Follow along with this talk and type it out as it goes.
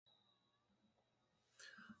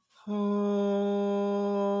Hall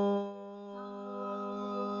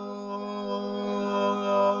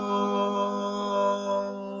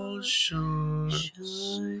Sharks.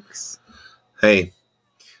 Hey,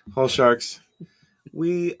 Hall Sharks.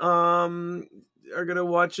 We are gonna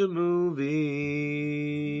watch a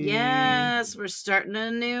movie. Yes, we're starting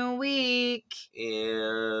a new week.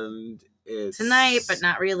 And it's tonight, but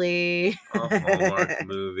not really. a Hallmark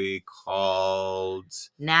movie called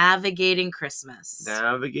Navigating Christmas.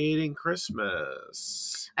 Navigating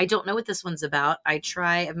Christmas. I don't know what this one's about.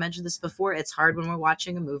 I've mentioned this before. It's hard when we're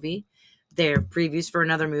watching a movie. They're previews for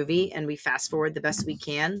another movie, and we fast forward the best we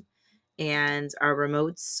can. And our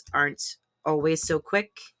remotes aren't always so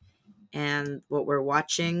quick. And what we're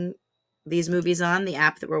watching these movies on, the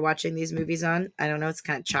app that we're watching these movies on, I don't know, it's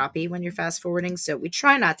kind of choppy when you're fast forwarding. So we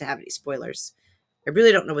try not to have any spoilers. I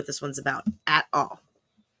really don't know what this one's about at all.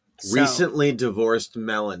 Recently divorced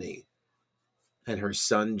Melanie and her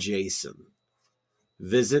son Jason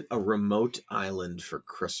visit a remote island for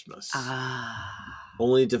Christmas,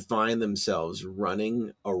 only to find themselves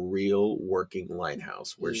running a real working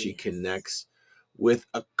lighthouse where she connects with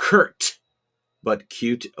a curt but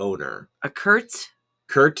cute owner. A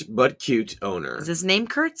Kurt but cute owner. Is his name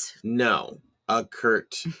Kurt? No, a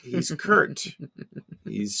Kurt. He's Kurt.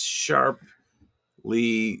 He's sharply.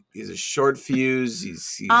 He's a short fuse.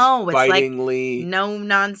 He's bitingly. Like no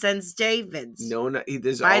nonsense David's.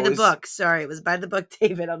 There's by the book. Sorry, it was by the book,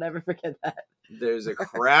 David. I'll never forget that. There's a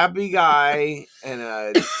crabby guy and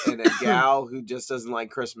a gal who just doesn't like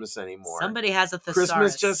Christmas anymore. Somebody has a thesaurus.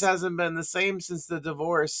 Christmas just hasn't been the same since the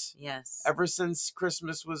divorce. Yes. Ever since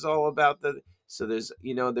Christmas was all about the. So there's,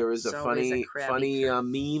 there was a funny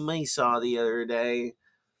meme I saw the other day.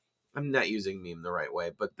 I'm not using meme the right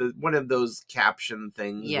way, but one of those caption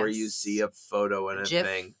things where you see a photo and a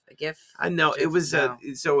thing. A GIF. I know it was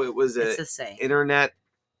it's the same. Internet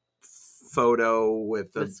photo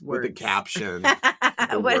with a caption.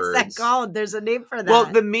 What is that called? There's a name for that. Well,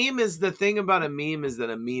 the meme is the thing about a meme is that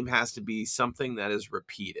a meme has to be something that is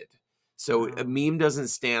repeated. So a meme doesn't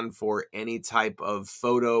stand for any type of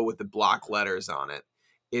photo with the block letters on it.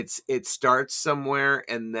 It starts somewhere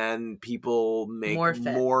and then people make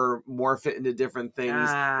morph it into different things.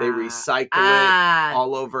 They recycle it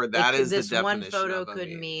all over. That is the definition. This one photo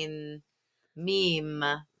could mean meme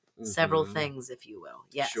several things, if you will.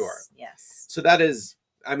 Yes. Sure. Yes. So that is,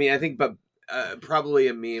 I think, but probably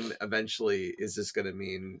a meme eventually is just going to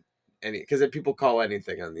mean because people call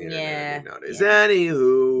anything on the internet nowadays.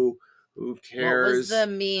 Anywho. Who cares? What was the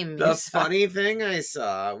meme? The funny thing I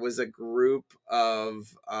saw was a group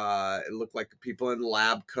of, it looked like people in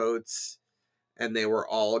lab coats, and they were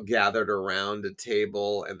all gathered around a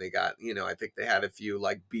table, and they got, I think they had a few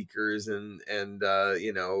like beakers and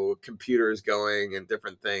computers going and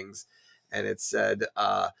different things. And it said,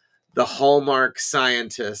 the Hallmark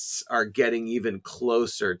scientists are getting even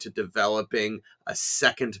closer to developing a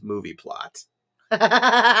second movie plot.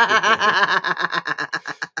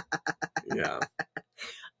 Yeah.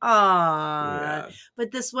 Yeah.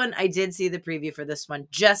 But this one, I did see the preview for this one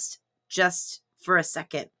just for a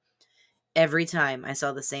second. Every time I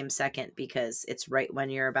saw the same second because it's right when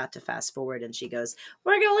you're about to fast forward and she goes,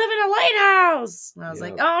 "We're going to live in a lighthouse." And I was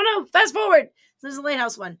like, "Oh no, fast forward. There's a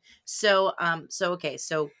lighthouse one." So, okay.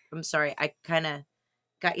 So I'm sorry. I kind of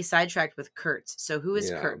got you sidetracked with Kurt. So who is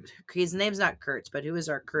Kurt? His name's not Kurt, but who is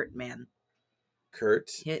our Kurt man?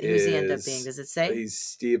 Kurt. Who's he end up being? Does it say? He's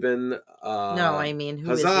Stephen. No, I mean, who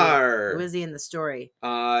Hazar. is he? Who is he in the story?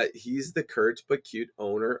 He's the Kurt but cute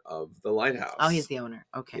owner of the lighthouse. Oh, he's the owner.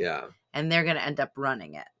 Okay. Yeah. And they're gonna end up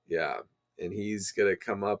running it. Yeah, and he's gonna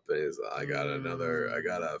come up and he's, I got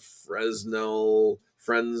a Fresnel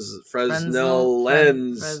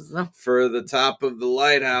lens for the top of the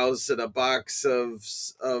lighthouse and a box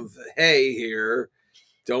of hay here.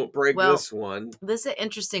 Don't break this one. This is an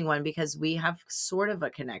interesting one because we have sort of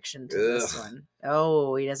a connection to this one.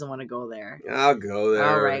 Oh, he doesn't want to go there. I'll go there.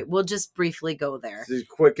 All right. We'll just briefly go there. It's the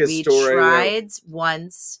quickest story. We tried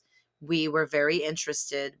once. We were very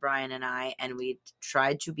interested, Brian and I, and we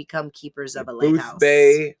tried to become keepers of a lighthouse. Booth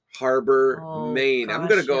Bay Harbor, Maine. Gosh, I'm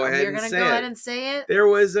going to go ahead and say it. You're going to go ahead and say it? There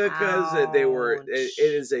was because they were, it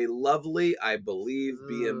is a lovely, I believe,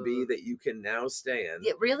 B&B that you can now stay in.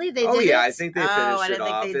 Yeah, really? They did it? I think they finished it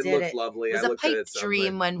off. It looked lovely. It was a pipe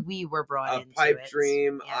dream when we were brought into it. A pipe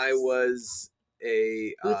dream. Yes. I was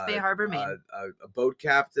a Booth Bay Harbor, Maine. A boat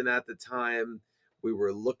captain at the time. We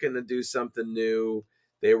were looking to do something new.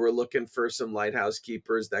 They were looking for some lighthouse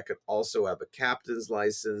keepers that could also have a captain's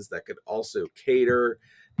license, that could also cater.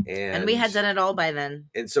 And we had done it all by then.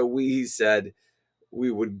 And so we said, we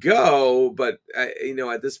would go, but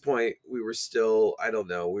at this point we were still, I don't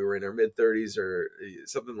know, we were in our mid-30s or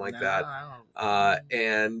something like that.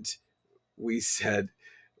 And we said,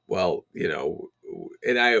 well,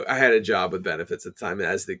 and I had a job with benefits at the time,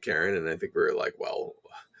 as did Karen, and I think we were like, well,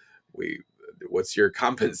 what's your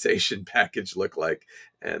compensation package look like?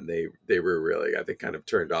 And they were really, I think, kind of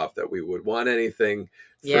turned off that we would want anything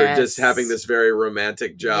for just having this very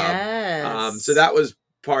romantic job. So that was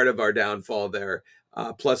part of our downfall there.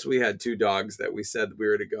 Plus, we had 2 dogs that we said we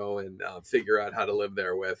were to go and figure out how to live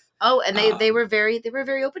there with. Oh, and they were very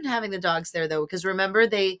open to having the dogs there, though, because remember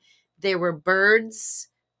they were birds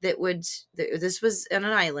that would. This was on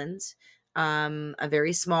an island, a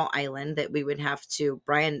very small island that we would have to.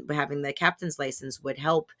 Brian, having the captain's license, would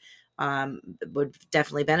help. Would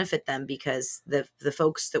definitely benefit them, because the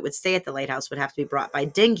folks that would stay at the lighthouse would have to be brought by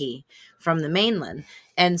dinghy from the mainland.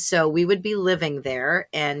 And so we would be living there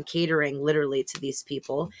and catering literally to these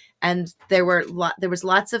people. And there was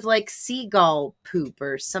lots of like seagull poop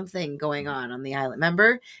or something going on the island,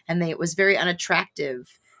 remember? And it was very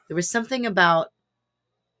unattractive. There was something about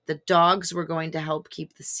the dogs were going to help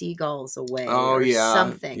keep the seagulls away or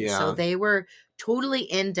something. Yeah. So they were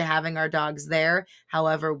totally into having our dogs there.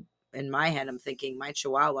 However, in my head, I'm thinking my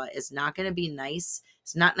Chihuahua is not going to be nice.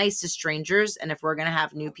 It's not nice to strangers. And if we're going to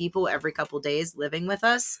have new people every couple days living with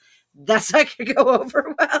us, that's not going to go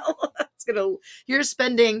over well. You're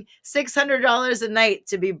spending $600 a night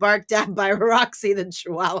to be barked at by Roxy the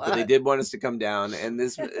Chihuahua. But they did want us to come down. And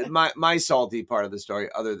this, my salty part of the story,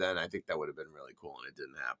 other than I think that would have been really cool and it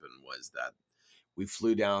didn't happen, was that we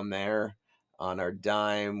flew down there on our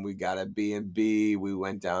dime. We got a B&B. We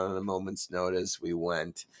went down on a moment's notice. We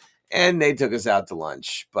went. And they took us out to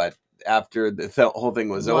lunch, but after the whole thing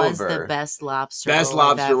was over, the best lobster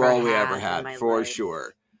roll we ever had, for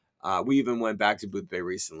sure. We even went back to Booth Bay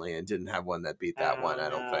recently and didn't have one that beat that one. I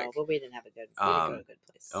don't think. But we didn't have a good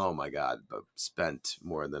place. Oh my God! But spent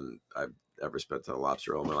more than I've ever spent on a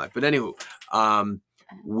lobster roll in my life. But anywho,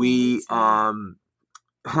 we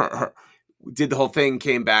did the whole thing,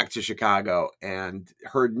 came back to Chicago, and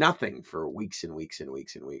heard nothing for weeks and weeks and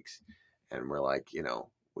weeks and weeks, and we're like,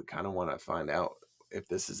 we kind of want to find out if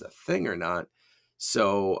this is a thing or not.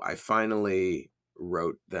 So I finally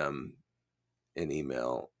wrote them an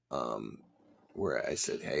email where I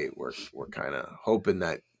said, hey, we're kind of hoping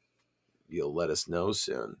that you'll let us know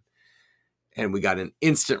soon. And we got an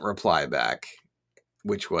instant reply back,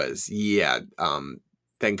 which was,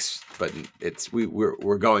 thanks, but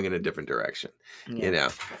we're going in a different direction,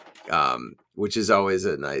 which is always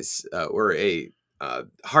a nice or a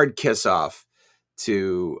hard kiss off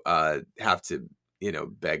to have to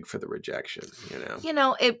beg for the rejection.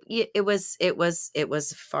 It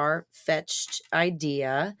was a far-fetched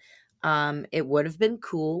idea. It would have been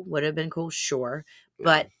cool, sure,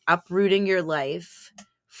 but uprooting your life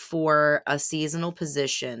for a seasonal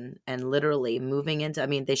position and literally moving into,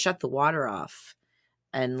 they shut the water off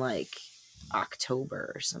in like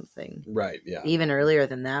October or something, right? Yeah, even earlier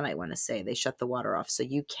than that. I want to say they shut the water off, so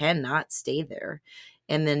you cannot stay there.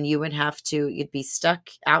 And then you'd be stuck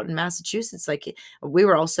out in Massachusetts. Like, we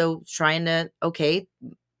were also trying to,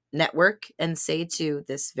 network and say to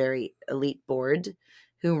this very elite board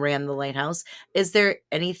who ran the lighthouse, is there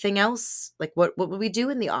anything else? Like, what would we do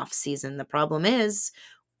in the off season? The problem is,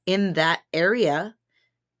 in that area,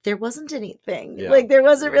 there wasn't anything. Yeah. Like, there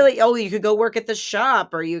wasn't really, you could go work at the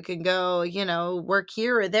shop, or you can go, work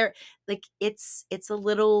here or there. Like, it's a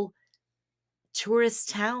little tourist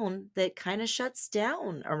town that kind of shuts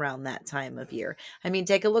down around that time of year.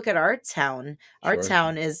 Take a look at our town. Our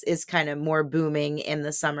town is kind of more booming in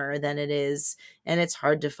the summer than it is, and it's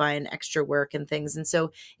hard to find extra work and things. And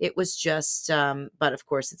so it was just, but of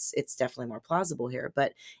course it's definitely more plausible here,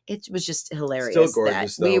 but it was just hilarious. Still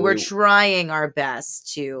gorgeous, that we were trying our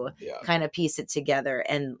best to kind of piece it together,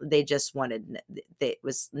 and they just wanted,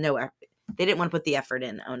 they didn't want to put the effort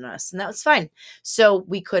in on us, and that was fine. So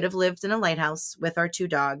we could have lived in a lighthouse with our 2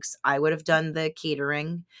 dogs. I would have done the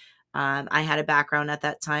catering. I had a background at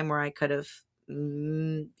that time where I could have,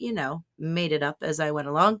 made it up as I went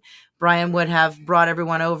along. Brian would have brought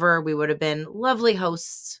everyone over. We would have been lovely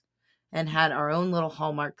hosts and had our own little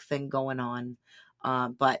Hallmark thing going on,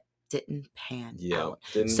 but didn't pan out.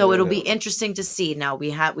 So it'll be interesting to see. Now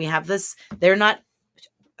we have this. They're not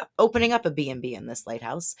opening up a B&B in this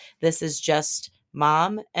lighthouse. This is just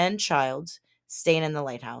mom and child staying in the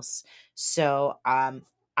lighthouse. So I'm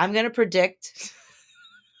going to predict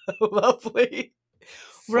a lovely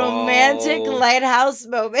romantic lighthouse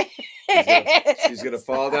moment. She's gonna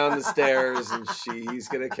fall down the stairs and he's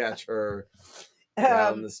gonna catch her.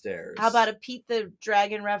 Down the stairs. How about a Pete the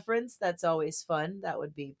Dragon reference? That's always fun. That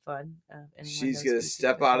would be fun. She's gonna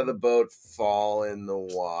step out of the boat, fall in the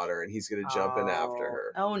water, and he's gonna jump in after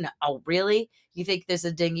her. Oh no! Oh really? You think there's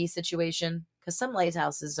a dinghy situation? Because some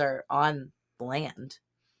lighthouses are on land.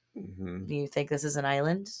 Mm-hmm. Do you think this is an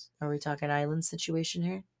island? Are we talking island situation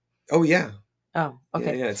here? Oh yeah. Oh,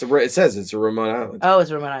 okay. Yeah, it says it's a remote island. Oh, it's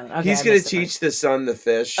a remote island. Okay, he's going to teach the son the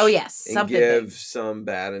fish. Oh, yes. And give some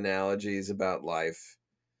bad analogies about life.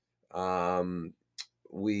 There's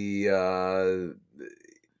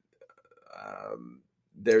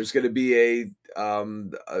going to be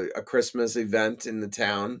a Christmas event in the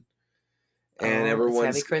town. And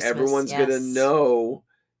everyone's going to know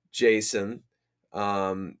Jason.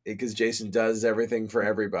 Because Jason does everything for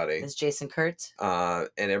everybody. Is Jason Kurt? And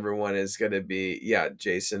everyone is going to be,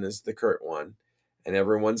 Jason is the Kurt one. And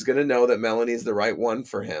everyone's going to know that Melanie's the right one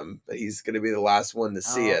for him, but he's going to be the last one to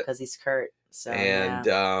see it. Because he's Kurt. So, and,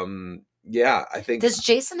 I think. Does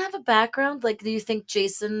Jason have a background? Like, do you think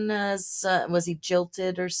Jason was he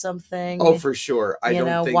jilted or something? Oh, for sure. I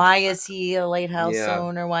don't think. Why is he a lighthouse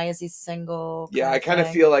owner? Why is he single? Yeah, I kind of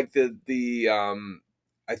feel like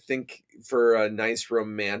I think for a nice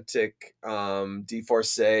romantic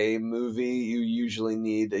divorcee movie, you usually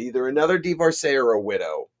need either another divorcee or a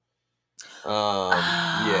widow.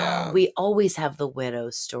 We always have the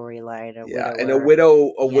widow storyline. And a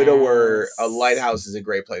widower, a lighthouse is a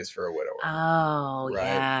great place for a widower. Oh, right?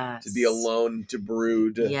 Yes. To be alone, to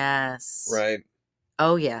brood. Yes. Right.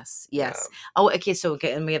 Oh, yes. Yes. Yeah. Oh, okay. So,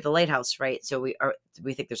 and we have the lighthouse, right? So we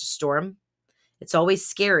think there's a storm. It's always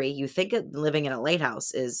scary. You think living in a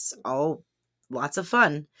lighthouse is lots of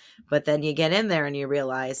fun, but then you get in there and you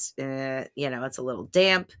realize, it's a little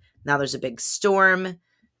damp. Now there's a big storm, a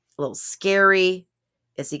little scary.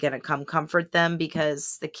 Is he going to come comfort them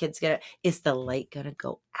because the kid's is the light going to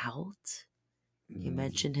go out? You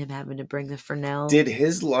mentioned him having to bring the Fresnel. Did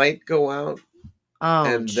his light go out? Oh,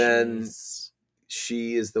 and then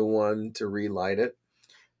she is the one to relight it.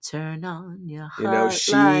 Turn on your heart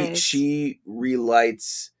she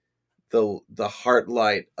relights the heart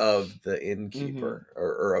light of the innkeeper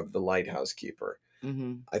or of the lighthouse keeper.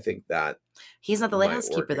 Mm-hmm. I think that he's not the lighthouse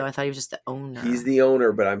keeper though. I thought he was just the owner. He's the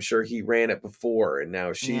owner, but I'm sure he ran it before, and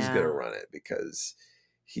now she's gonna run it because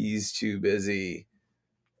he's too busy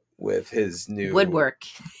with his new woodwork.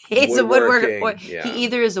 He's a woodworker. He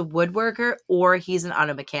either is a woodworker or he's an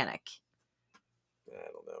auto mechanic.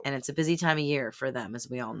 And it's a busy time of year for them, as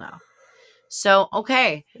we all know. So,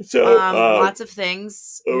 okay. So, lots of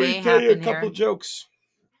things may happen tell you a couple jokes.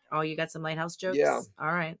 Oh, you got some lighthouse jokes? Yeah.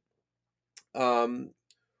 All right.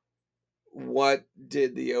 What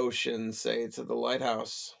did the ocean say to the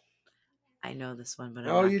lighthouse? I know this one, but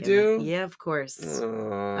you do? Yeah, of course.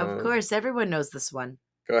 Of course. Everyone knows this one.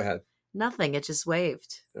 Go ahead. Nothing. It just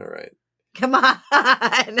waved. All right. Come on.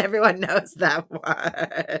 Everyone knows that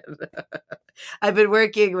one. I've been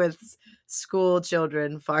working with school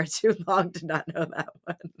children far too long to not know that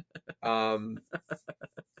one.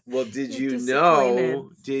 Well, did you know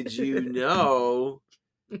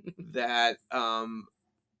that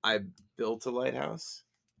I built a lighthouse?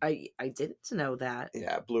 I didn't know that.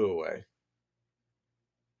 Yeah, it blew away.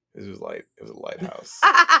 It was a lighthouse.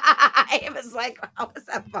 It was like, how was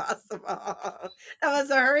that possible? That was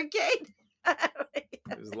a hurricane.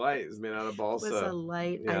 It was light. It was made out of balsa. It was a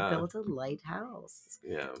light. Yeah. I built a lighthouse.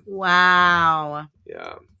 Yeah. Wow.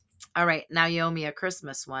 Yeah. All right. Now you owe me a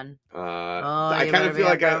Christmas one. I kind of feel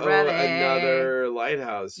like I owe another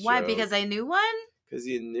lighthouse joke. Why? Because I knew one? Because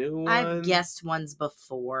you knew one? I've guessed ones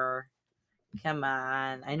before. Come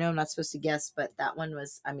on. I know I'm not supposed to guess, but that one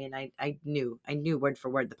was, I knew word for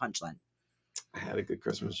word the punchline. I had a good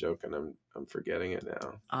Christmas joke and I'm forgetting it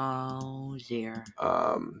now. Oh dear.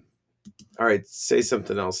 All right, say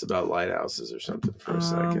something else about lighthouses or something for a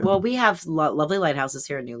second. Well, we have lovely lighthouses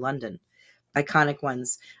here in New London. Iconic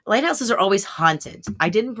ones. Lighthouses are always haunted. I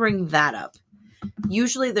didn't bring that up.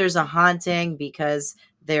 Usually there's a haunting because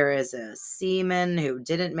there is a seaman who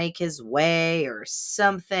didn't make his way or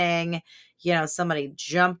something. Somebody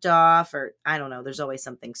jumped off or I don't know. There's always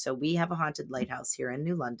something. So we have a haunted lighthouse here in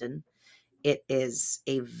New London. It is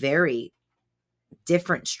a very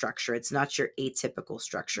different structure. It's not your atypical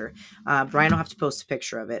structure. Brian will have to post a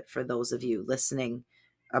picture of it for those of you listening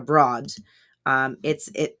abroad.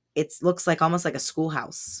 It looks like almost like a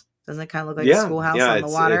schoolhouse. Doesn't it kind of look like a schoolhouse on the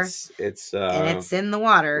water? And it's in the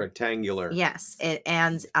water. Rectangular. Yes.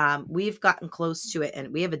 And we've gotten close to it,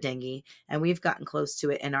 and we have a dinghy, and we've gotten close to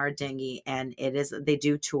it in our dinghy, and they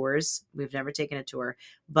do tours. We've never taken a tour,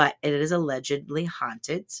 but it is allegedly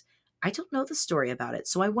haunted. I don't know the story about it.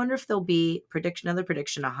 So I wonder if there'll be another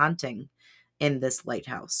prediction, a haunting in this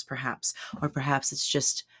lighthouse, perhaps. Or perhaps it's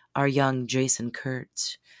just our young Jason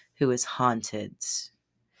Kurt who is haunted,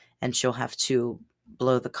 and she'll have to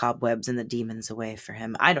blow the cobwebs and the demons away for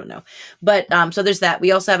him. I don't know. But so there's that.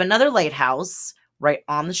 We also have another lighthouse right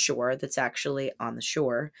on the shore that's actually on the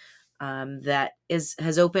shore that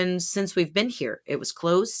has opened since we've been here. It was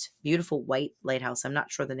closed. Beautiful white lighthouse. I'm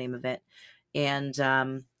not sure the name of it.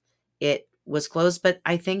 And it was closed, but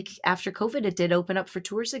I think after COVID it did open up for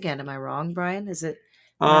tours again. Am I wrong, Brian? Is it?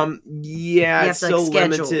 Yeah, it's to, like, still schedule. You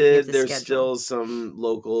limited. have to There's schedule. still some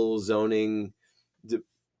local zoning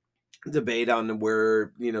debate on where,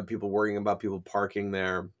 people worrying about people parking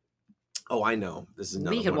there. Oh, I know. This is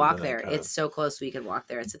another we could one walk that I there. kinda- It's so close we could walk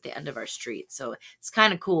there. It's at the end of our street. So it's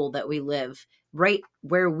kind of cool that we live right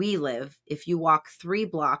where we live. If you walk 3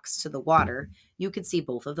 blocks to the water, you could see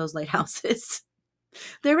both of those lighthouses.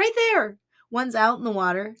 They're right there. One's out in the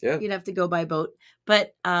water. Yeah. You'd have to go by boat.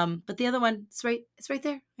 But the other one, it's right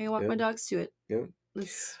there. I can walk Yeah. my dogs to it. Yeah.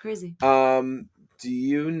 It's crazy. Do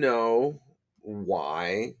you know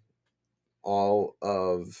why all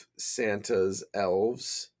of Santa's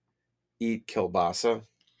elves eat kielbasa?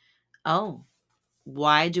 Oh,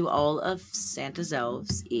 why do all of Santa's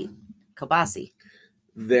elves eat kielbasa?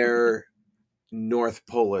 They're North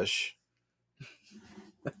Polish.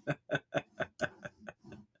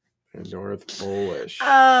 They're North Polish.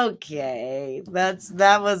 Okay,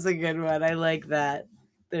 that was a good one. I like that.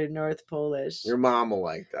 They're North Polish. Your mom will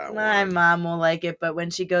like that My one. mom will like it, but when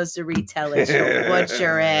she goes to retell it, she'll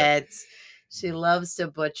butcher it. She loves to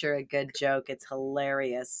butcher a good joke. It's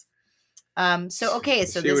hilarious. So she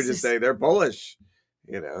this would just say they're Polish.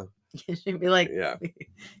 she'd be like, Yeah.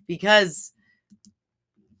 because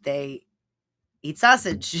they eat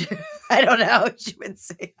sausage. I don't know. She would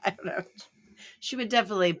say, I don't know. She would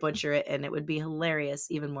definitely butcher it, and it would be hilarious,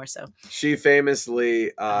 even more so. She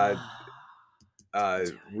famously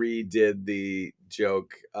redid the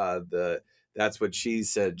joke, that's what she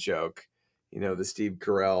said joke. The Steve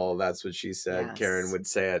Carell, that's what she said. Yes. Karen would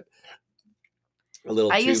say it a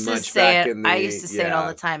little I too used to much say back it. in the I used to say it all yeah,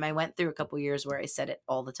 the time. I went through a couple years where I said it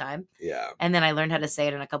all the time. Yeah. And then I learned how to say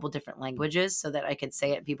it in a couple different languages so that I could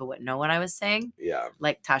say it and people would know what I was saying. Yeah.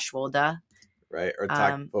 Like Tashwoda, Right. Or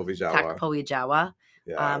Takpovijawa. Takpowijawa.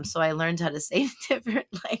 Yeah. So I learned how to say different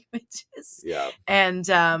languages. Yeah. And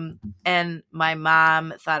my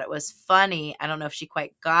mom thought it was funny. I don't know if she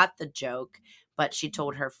quite got the joke, but she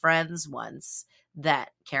told her friends once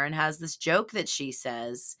that Karen has this joke that she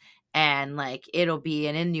says, and like it'll be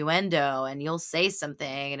an innuendo, and you'll say something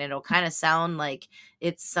and it'll kind of sound like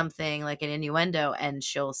it's something like an innuendo, and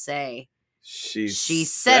she'll say, She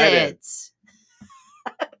said it.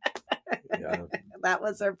 Yeah. That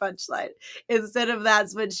was her punchline. Instead of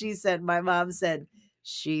that's what she said, my mom said,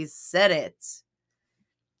 she said it.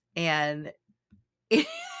 And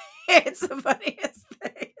it's the funniest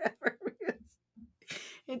thing ever.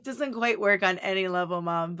 It doesn't quite work on any level,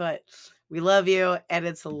 Mom, but we love you, and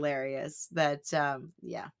it's hilarious that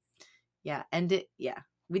yeah. And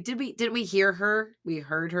didn't we hear her? We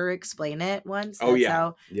heard her explain it once. Oh, That's yeah.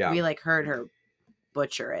 how Yeah. we heard her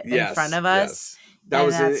butcher it in Yes, front of us. yes. That and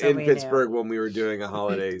was that's in what we knew. Pittsburgh when we were doing a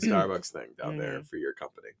holiday Starbucks thing down there Mhm. for your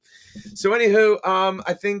company. So anywho,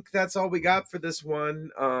 I think that's all we got for this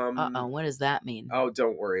one. What does that mean? Oh,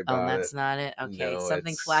 don't worry about that's it. not it. Okay, No,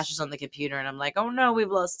 something it's- flashes on the computer, and I'm like, oh no,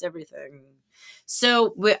 we've lost everything.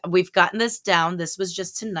 So we've gotten this down. This was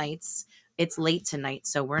just tonight's. It's late tonight,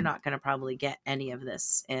 so we're not going to probably get any of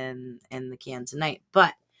this in the can tonight.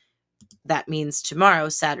 But that means tomorrow,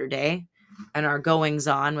 Saturday, and our goings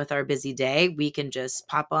on with our busy day, we can just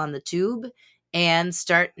pop on the tube and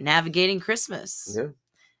start navigating Christmas. Yeah.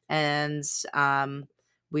 And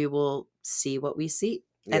we will see what we see.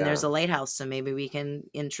 And there's a lighthouse, so maybe we can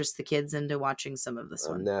interest the kids into watching some of this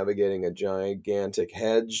I'm one. navigating a gigantic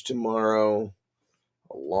hedge tomorrow,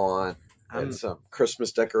 a lawn, and some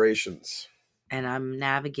Christmas decorations. And I'm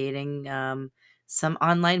navigating some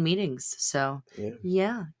online meetings. So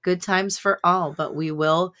yeah, good times for all. But we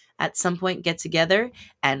will at some point get together,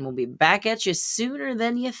 and we'll be back at you sooner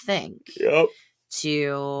than you think. Yep.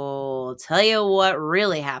 To tell you what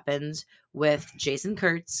really happened with Jason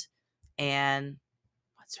Kurtz and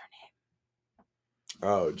what's her name?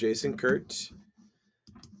 Oh, Jason Kurt.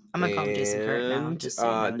 I'm gonna call him Jason Kurt now. Just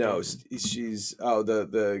so you know, Jason. She's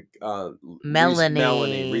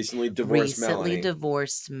Melanie. Recently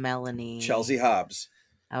divorced Melanie. Chelsea Hobbs.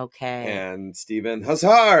 Okay. And Stephen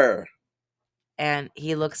Hazar. And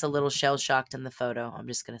he looks a little shell-shocked in the photo. I'm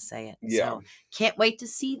just gonna say it. Yeah. So can't wait to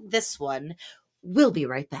see this one. We'll be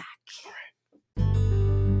right back. All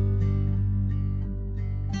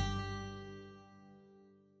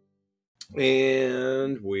right.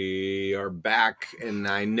 And we are back, and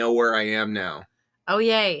I know where I am now. Oh,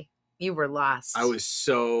 yay. You were lost. I was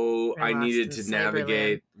so You're I lost needed in to Cyberland.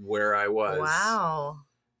 navigate where I was. Wow.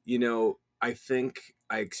 You know, I think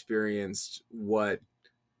I experienced what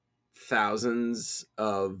thousands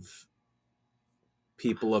of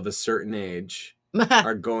people of a certain age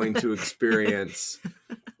are going to experience.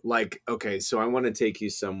 Like, okay, so I want to take you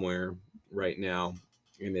somewhere right now,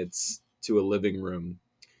 and it's to a living room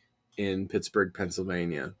in Pittsburgh,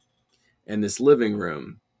 Pennsylvania. And this living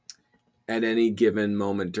room at any given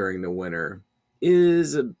moment during the winter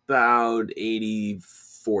is about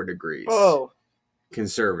 84 degrees. Oh,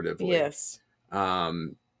 conservatively. yes.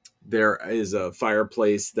 There is a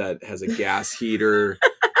fireplace that has a gas heater.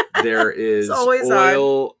 There is always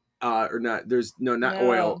oil, or not. There's not No.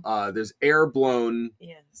 oil. There's air blown.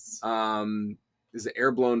 Yes. There's an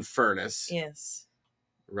air blown furnace, Yes.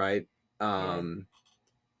 right?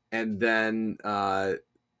 And then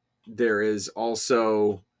there is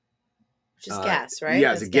also Which is gas, right? Yeah,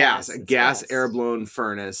 That's a It's gas air blown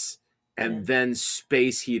furnace, and Yeah. then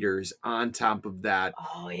space heaters on top of that.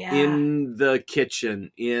 Oh, yeah. In the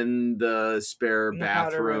kitchen, in the spare In the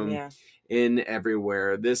powder room, bathroom, yeah. in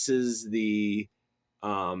everywhere. This is the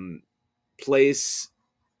place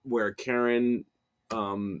where Karen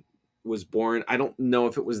was born. I don't know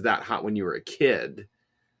if it was that hot when you were a kid.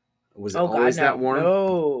 Was it always God, no. that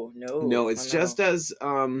warm? No. It's just as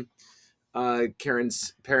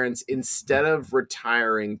Karen's parents, instead of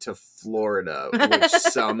retiring to Florida, which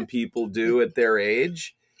some people do at their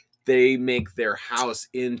age, they make their house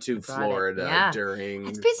into Florida during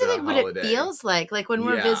It's basically the what holiday. it feels like when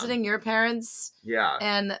we're visiting your parents. Yeah.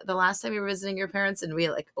 And the last time you were visiting your parents, and we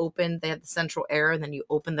they had the central air, and then you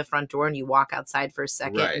open the front door and you walk outside for a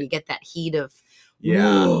second, and you get that heat of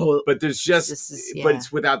but there's but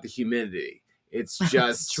it's without the humidity. It's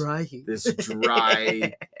just dry heat. This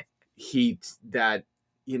dry heat that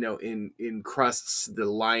encrusts the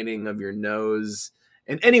lining of your nose.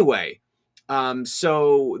 And anyway,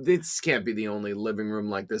 so this can't be the only living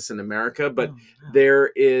room like this in America, but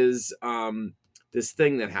there is this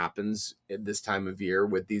thing that happens at this time of year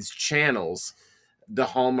with these channels, the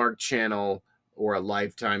Hallmark Channel or a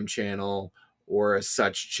Lifetime channel or a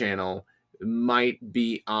such channel might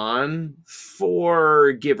be on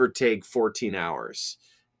for give or take 14 hours.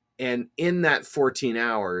 And in that 14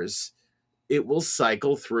 hours, it will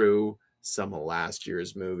cycle through some of last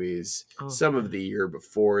year's movies, some of the year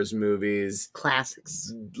before's movies,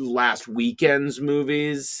 classics, last weekend's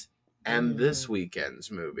movies, and this weekend's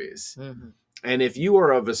movies. Mm-hmm. And if you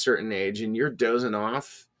are of a certain age and you're dozing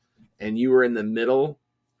off and you were in the middle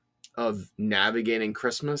of navigating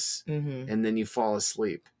Christmas, and then you fall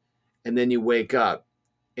asleep, and then you wake up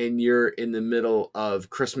and you're in the middle of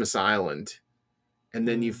Christmas Island, and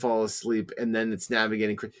then you fall asleep, and then it's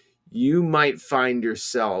navigating. You might find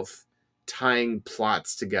yourself tying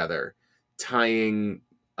plots together, tying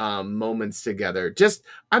moments together.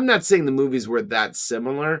 I'm not saying the movies were that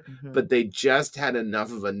similar, but they just had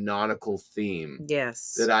enough of a nautical theme.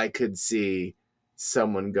 Yes. That I could see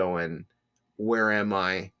someone going, where am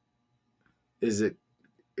I? Is it,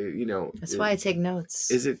 That's why I take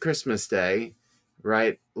notes. Is it Christmas Day?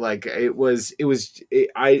 Right? Like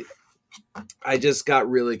I just got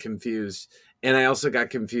really confused. And I also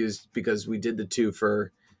got confused because we did the twofer,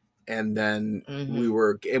 and then we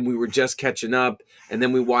were just catching up, and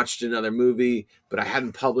then we watched another movie, but I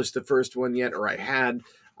hadn't published the first one yet, or I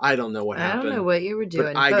don't know what happened. I don't know what you were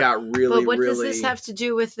doing. But I got really, But what really... does this have to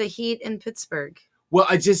do with the heat in Pittsburgh? Well,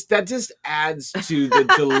 that just adds to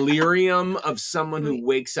the delirium of someone who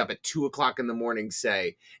wakes up at 2:00 in the morning,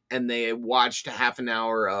 say, and they watched a half an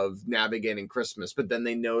hour of Navigating Christmas, but then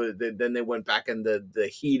they know that then they went back in the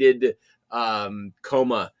heated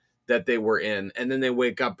coma that they were in, and then they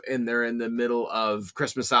wake up and they're in the middle of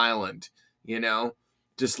Christmas Island,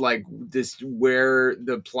 just like this, where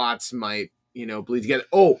the plots might, bleed together.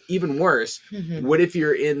 Oh, even worse, what if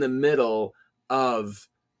you're in the middle of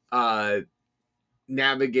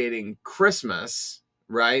Navigating Christmas,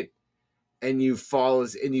 right? And you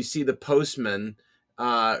see the postman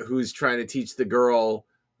who's trying to teach the girl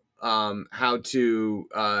how to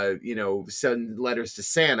send letters to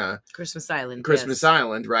Santa. Christmas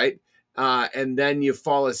Island, right? And then you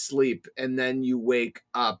fall asleep, and then you wake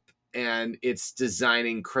up, and it's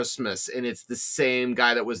Designing Christmas, and it's the same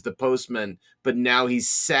guy that was the postman, but now he's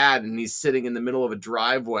sad, and he's sitting in the middle of a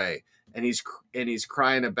driveway, and he's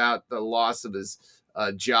crying about the loss of his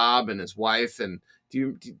job and his wife. And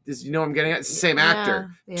do you know what I'm getting at? It's the same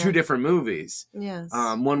actor, two different movies. Yes.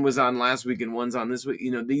 One was on last week and one's on this week.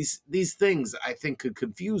 These things I think could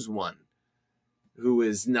confuse one who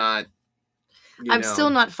is not I'm still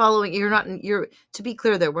not following. You're not. You're to be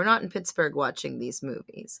clear, though. We're not in Pittsburgh watching these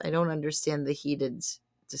movies. I don't understand the heated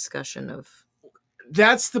discussion of.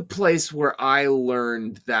 That's the place where I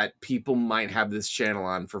learned that people might have this channel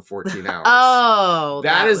on for 14 hours. Oh,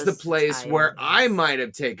 that is the was place tired, where I yes. might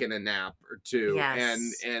have taken a nap or two Yes.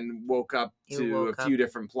 and woke up You to woke a few up.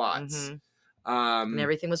 different plots. Mhm. And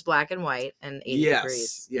everything was black and white and 80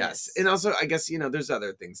 degrees. Yes. And also, I guess, there's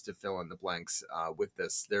other things to fill in the blanks with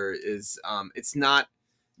this. There is, it's not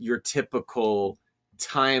your typical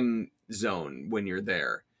time zone when you're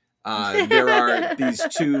there. There are these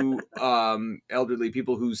two elderly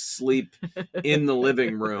people who sleep in the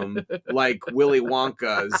living room, like Willy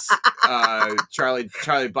Wonka's Charlie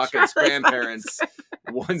Bucket's grandparents.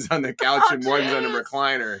 One's on the couch and one's on a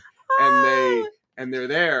recliner, and they're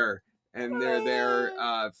there. And they're there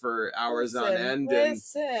for hours on end,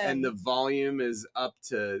 and the volume is up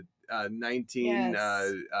to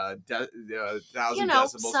 19,000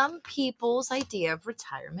 decibels. Some people's idea of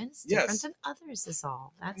retirement is different than others. Is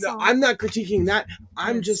all. That's all. I'm not critiquing that.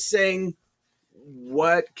 I'm just saying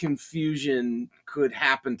what confusion could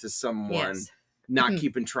happen to someone not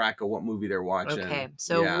keeping track of what movie they're watching. Okay,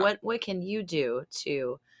 so what can you do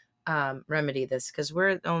to remedy this, because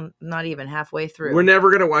we're not even halfway through. We're never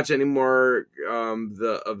gonna watch any more of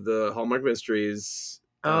the Hallmark Mysteries.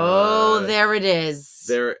 There it is.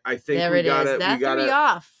 I think there we it got is. it. That threw me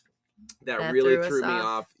off. That really threw me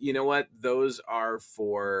off. You know what? Those are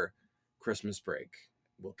for Christmas break.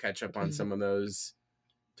 We'll catch up on some of those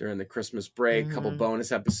during the Christmas break. A couple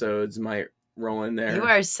bonus episodes might roll in there. You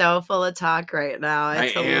are so full of talk right now.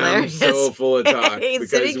 It's hilarious. I am so full of talk. He's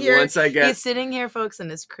sitting here, folks, in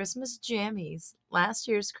his Christmas jammies. Last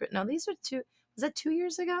year's these are two. Was that 2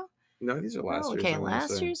 years ago? No, these are last year's. Okay,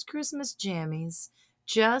 last year's Christmas jammies.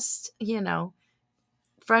 Just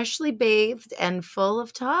freshly bathed and full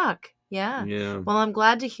of talk. Yeah. Well, I'm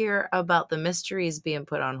glad to hear about the mysteries being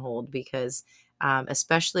put on hold, because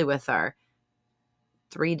especially with our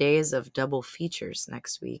 3 days of double features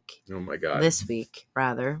next week. Oh my God. This week,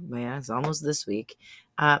 rather. Yeah, it's almost this week.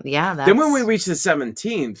 That's... Then when we reach the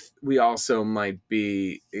 17th, we also might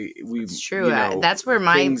be... It's true. That's where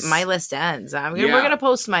my list ends. We're going to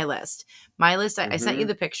post my list. My list, I sent you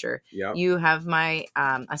the picture. Yep. You have my...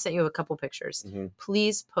 I sent you a couple pictures.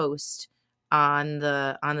 Please post on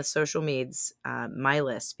the social medias my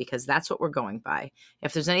list, because that's what we're going by.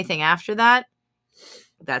 If there's anything after that,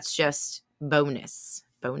 that's just bonus,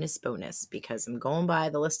 because I'm going by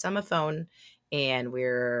the list on my phone, and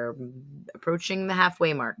we're approaching the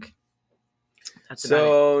halfway mark. That's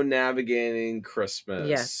so navigating Christmas.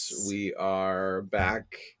 Yes, we are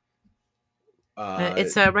back.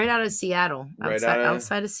 It's right out of Seattle,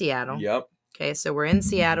 outside of Seattle. Yep. Okay, so we're in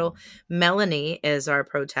Seattle. Melanie is our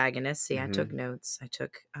protagonist. See, I took notes. I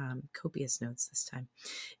took copious notes this time.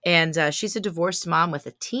 And she's a divorced mom with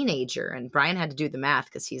a teenager. And Brian had to do the math,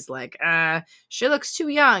 because he's like, she looks too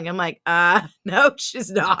young. I'm like, no,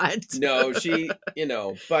 she's not. No, she,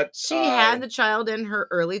 but... She had the child in her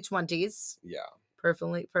early 20s. Yeah.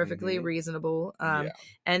 Perfectly reasonable.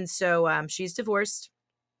 And so she's divorced.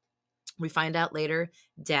 We find out later,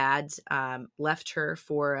 Dad left her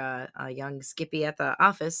for a young Skippy at the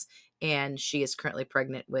office, and she is currently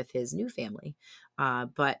pregnant with his new family.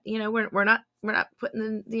 But we're not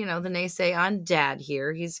putting the naysay on Dad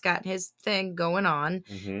here. He's got his thing going on,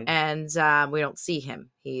 and we don't see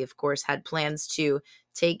him. He, of course, had plans to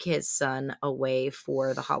take his son away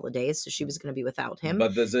for the holidays, so she was going to be without him.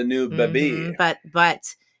 But there's a new baby.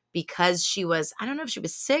 But because she was, I don't know if she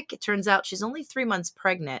was sick. It turns out she's only 3 months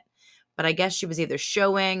pregnant. But I guess she was either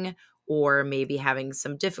showing or maybe having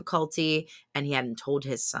some difficulty, and he hadn't told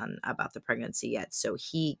his son about the pregnancy yet. So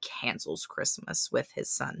he cancels Christmas with his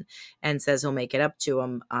son and says he'll make it up to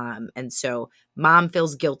him. And so Mom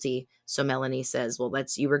feels guilty. So Melanie says, well,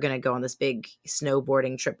 you were going to go on this big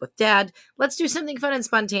snowboarding trip with Dad. Let's do something fun and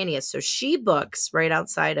spontaneous. So she books right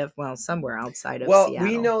outside of, somewhere outside of Seattle. Well,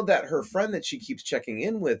 we know that her friend that she keeps checking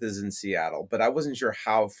in with is in Seattle, but I wasn't sure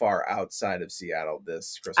how far outside of Seattle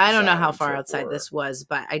this Christmas. I don't know how far outside this was,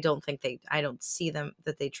 but I don't think I don't see them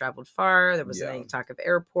that they traveled far. There wasn't any talk of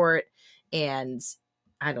airport, and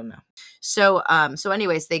I don't know. So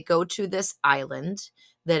anyways, they go to this island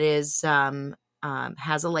that is,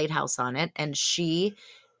 has a lighthouse on it, and she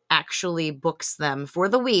actually books them for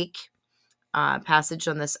the week passage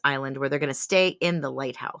on this island where they're going to stay in the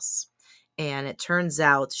lighthouse. And it turns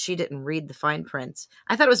out she didn't read the fine print.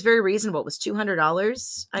 I thought it was very reasonable. It was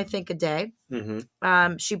 $200, I think, a day.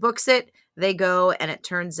 She books it. They go, and it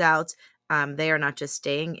turns out they are not just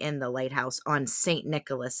staying in the lighthouse on St.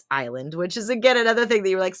 Nicholas Island, which is again another thing that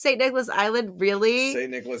you were like, St. Nicholas Island, really? St.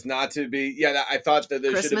 Nicholas, not to be. Yeah, I thought that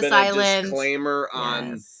there should have Christmas been Island. a disclaimer on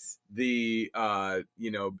Yes. the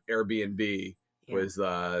Airbnb. Yeah. Was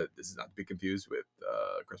this is not to be confused with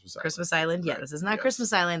Christmas Island. Christmas Island. Yeah, Right. this is not Yes.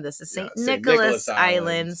 Christmas Island. This is Yeah, St. St. Nicholas Nicholas Island.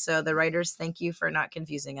 Island. So the writers, thank you for not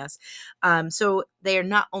confusing us. So they are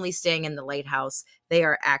not only staying in the lighthouse, they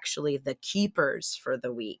are actually the keepers for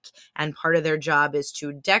the week. And part of their job is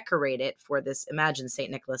to decorate it for this. Imagine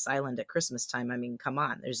St. Nicholas Island at Christmas time. I mean, come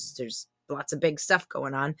on. There's lots of big stuff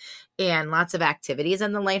going on and lots of activities.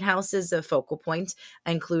 And the lighthouse is a focal point,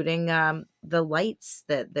 including the lights,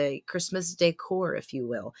 the Christmas decor, if you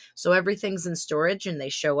will. So everything's in storage and they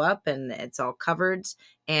show up and it's all covered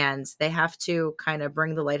and they have to kind of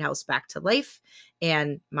bring the lighthouse back to life.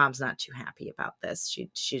 And Mom's not too happy about this.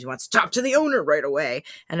 She wants to talk to the owner right away.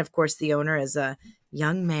 And of course, the owner is a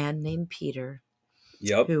young man named Peter.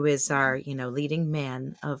 Yep. Who is our, leading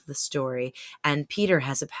man of the story. And Peter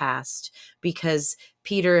has a past because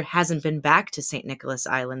Peter hasn't been back to St. Nicholas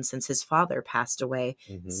Island since his father passed away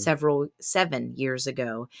 7 years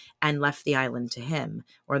ago and left the island to him,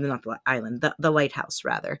 or not the island, the lighthouse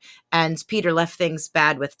rather. And Peter left things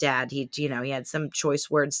bad with Dad. He had some choice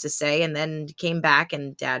words to say and then came back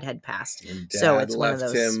and Dad had passed. And Dad So it's one left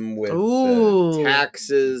of those. him with Ooh. the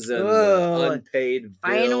taxes and Ooh. the unpaid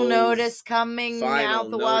Final bills. notice coming Final out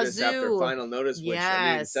the notice wazoo. after final notice, which I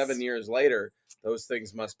mean, Yes. 7 years later, those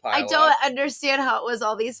things must pile I don't up. understand how it was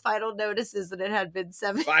all these final notices and it had been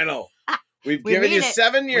 7. Final. We've We given mean you it.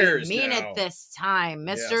 7 years We mean now. it this time,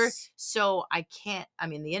 mister. Yes. So I can't,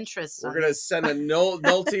 the interest. We're going to send a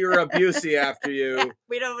Nolte or a Busey after you.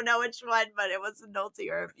 We don't know which one, but it was a Nolte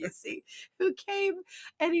or a Busey who came.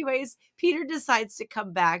 Anyways, Peter decides to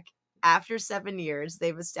come back after 7 years.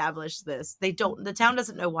 They've established this. The town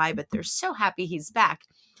doesn't know why, but they're so happy he's back.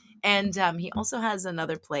 And he also has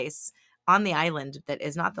another place on the island that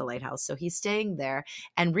is not the lighthouse. So he's staying there.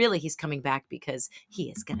 And really, he's coming back because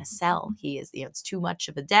he is going to sell. He is, it's too much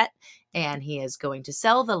of a debt. And he is going to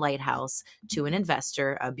sell the lighthouse to an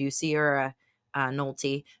investor, a Busey or a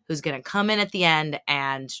Nolte, who's going to come in at the end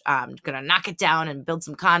and going to knock it down and build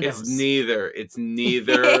some condos. It's neither. It's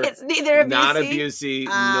neither. It's neither a Not a Busey.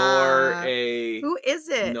 Busey nor a Who is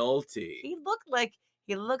it? Nolte. He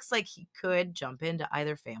looks like he could jump into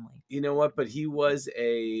either family. You know what? But he was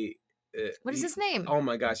a. What is his name? Oh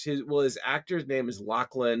my gosh! His actor's name is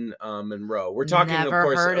Lachlan Monroe. We're talking, Never of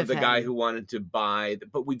course, heard of of the guy him. who wanted to buy,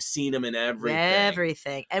 but we've seen him in everything.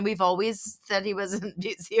 Everything. And we've always said he was in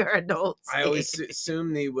Busey or Nolte. I always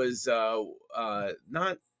assumed he was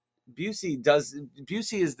not Busey.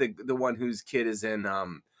 Busey is the one whose kid is in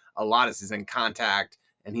Aladdin is in Contact,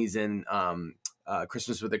 and he's in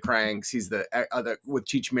Christmas with the Cranks. He's the other with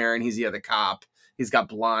Cheech Marin. He's the other cop. He's got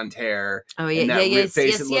blonde hair. Oh yeah, and that yes,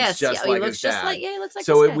 face, yes, it looks yes. just He like looks his just dad. like he looks like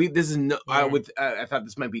So his dad. this is no. Yeah. I thought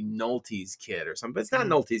this might be Nolte's kid or something, but it's not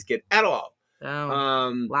Nolte's kid at all.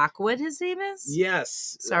 Oh. Lockwood, his name is?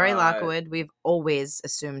 Yes. Sorry, Lockwood. We've always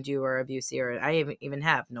assumed you were a Busey, or I even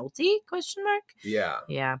have Nolte? ? Yeah.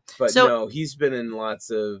 Yeah. But So- no, he's been in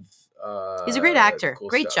lots of. He's a great actor. cool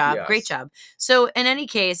Great stuff. job. Yes. Great job. So in any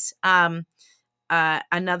case,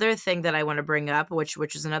 another thing that I want to bring up, which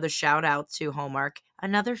is another shout out to Hallmark,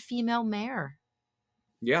 another female mayor.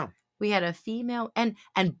 Yeah, We had a female and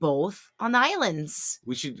both on the islands.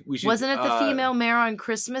 we should. Wasn't it the female mayor on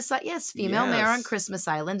Christmas? Yes, female mayor on yes. Christmas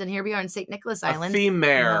Island, and here we are in St. Nicholas A Island.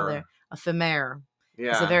 female. A female.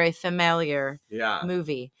 Yeah. It's a very familiar yeah.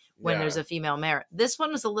 movie when yeah. there's a female mayor. This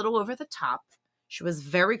one was a little over the top. She was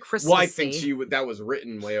very Christmassy. Well, I think that was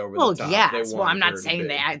written way over Well, the top. yes. They Well, I'm wanted not her to saying be.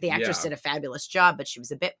 the actress Yeah. did a fabulous job, but she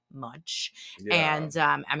was a bit much. Yeah.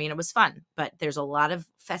 And it was fun. But there's a lot of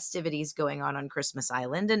festivities going on Christmas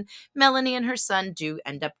Island, and Melanie and her son do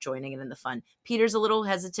end up joining in the fun. Peter's a little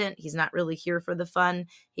hesitant. He's not really here for the fun.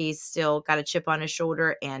 He's still got a chip on his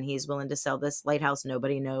shoulder, and he's willing to sell this lighthouse.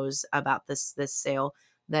 Nobody knows about this sale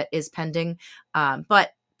that is pending.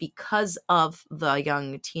 But because of the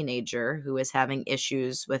young teenager who is having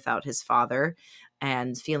issues without his father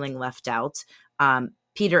and feeling left out,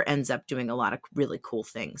 Peter ends up doing a lot of really cool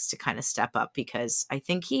things to kind of step up, because I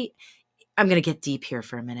think I'm going to get deep here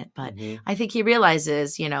for a minute, but Mhm. I think he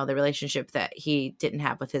realizes, the relationship that he didn't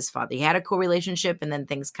have with his father. He had a cool relationship, and then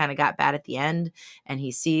things kind of got bad at the end, and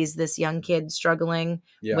he sees this young kid struggling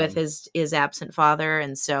Yeah. with his absent father.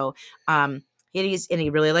 And so, he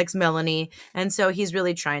really likes Melanie. And so he's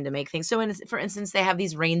really trying to make things. So for instance, they have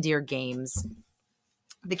these reindeer games.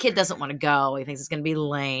 The kid doesn't want to go. He thinks it's going to be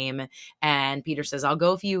lame. And Peter says, I'll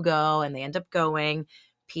go if you go. And they end up going.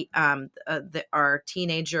 our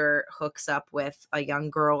teenager hooks up with a young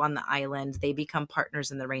girl on the island. They become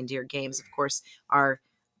partners in the reindeer games. Of course, our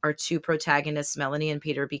two protagonists, Melanie and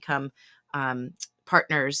Peter, become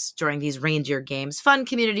partners during these reindeer games. Fun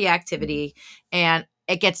community activity, and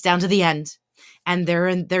it gets down to the end, and they're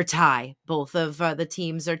in their tie. Both of the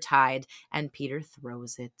teams are tied, and Peter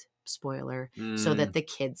throws it. Spoiler, so that the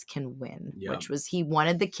kids can win, Yep. which was, he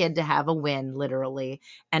wanted the kid to have a win, literally,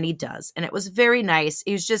 and he does. And it was very nice.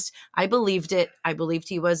 He was just, I believed it. I believed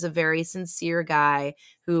he was a very sincere guy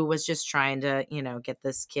who was just trying to, get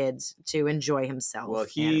this kid to enjoy himself. Well,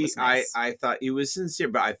 and it was nice. I thought he was sincere,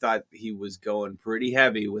 but I thought he was going pretty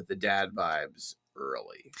heavy with the dad vibes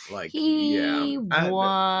early. Like, He yeah,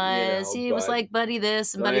 was. He was but, like buddy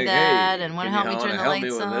this and like, buddy that, hey, and want to can help you me turn the help me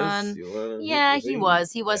lights with on. this? You wanna Yeah, help he me?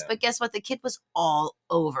 was. He was. Yeah. But guess what? The kid was all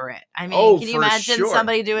over it. I mean, Oh, can you for imagine sure.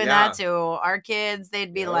 somebody doing Yeah. that to our kids?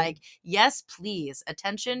 They'd be Yeah. like, yes, please.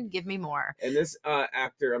 Attention. Give me more. And this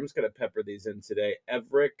actor, I'm just going to pepper these in today.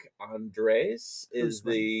 Everick Andres is Who's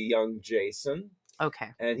one? the young Jason. Okay.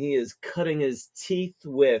 And he is cutting his teeth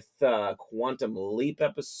with Quantum Leap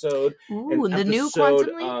episode. Ooh, an the new episode,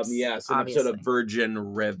 Quantum Leaps? yes, an episode Obviously. of Virgin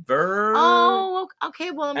River. Oh,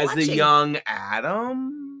 okay. Well, I'm as watching. the young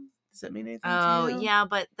Adam. Does that mean anything Oh, to you? yeah,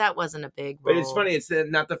 but that wasn't a big role. But it's funny. It's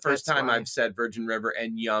not the first That's time why. I've said Virgin River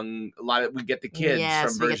and young. A lot of we get the kids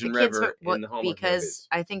Yes, from we get the Virgin kids River for- in the Hallmark because movies.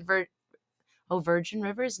 I think Virgin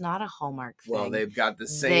River is not a Hallmark thing. Well, they've got the They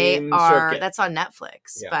same are. circuit. That's on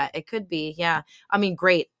Netflix, Yeah. but it could be. Yeah, I mean,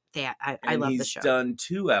 great. I And love the he's show. done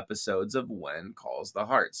 2 episodes of When Calls the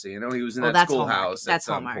Heart. So he was in Well, that that's Hallmark. schoolhouse at That's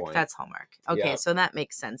some Hallmark. point. That's Hallmark. Okay, Yeah. so that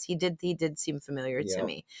makes sense. He did seem familiar to Yeah.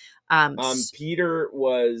 me. Peter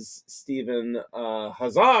was Stephen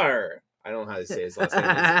Hazar. I don't know how to say his last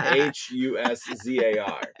name. It's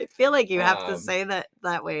Huszar. I feel like you have to Um, say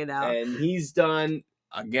that way now. And he's done,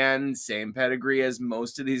 again, same pedigree as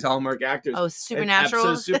most of these Hallmark actors. Oh, Supernatural. An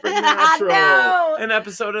episode of Supernatural. No! An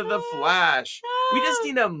episode of The Flash. We just No!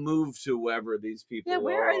 need to move to wherever these people Yeah,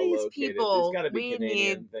 where are all these located. people? There's got to be We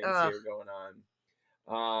Canadian need- things ugh. here going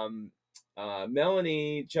on.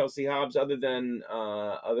 Melanie Chelsea Hobbs, other than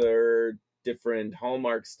other different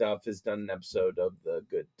Hallmark stuff, has done an episode of The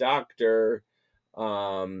Good Doctor.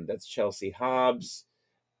 That's Chelsea Hobbs.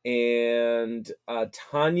 And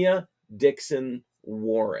Tanya Dixon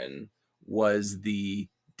Warren was the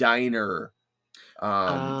diner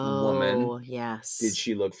woman. Oh, yes. Did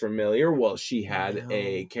she look familiar? Well, she had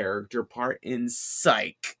a No. character part in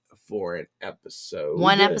Psych for an episode.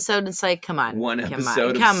 One episode in Psych. Come on. One Come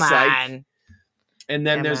episode of on. Come Psych. on. And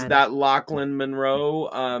then Come there's on. that Lachlan Monroe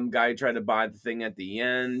guy who tried to buy the thing at the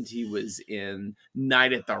end. He was in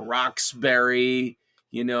Night at the Roxbury,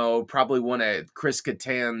 probably one of Chris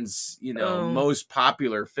Kattan's, most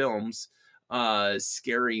popular films.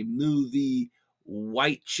 Scary Movie,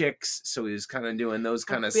 White Chicks. So he was kind of doing those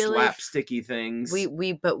kind of really slapsticky things.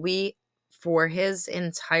 We for his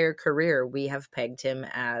entire career, we have pegged him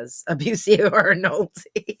as a Busey or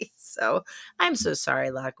Nolte. So I'm so sorry,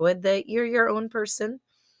 Lockwood, that you're your own person.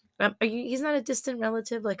 He's not a distant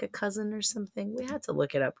relative, like a cousin or something. We had to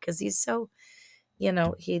look it up because he's so,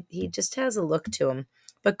 he just has a look to him.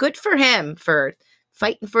 But good for him for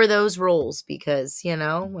fighting for those roles because,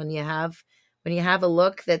 when you have a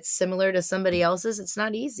look that's similar to somebody else's, it's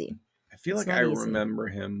not easy. I feel It's like not I easy. remember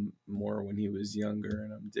him more when he was younger,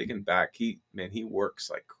 and I'm digging back. He works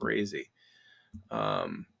like crazy.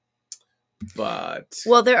 But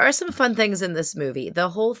Well, there are some fun things in this movie. The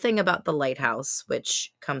whole thing about the lighthouse,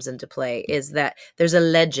 which comes into play, is that there's a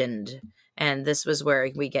legend. And this was where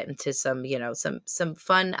we get into some, some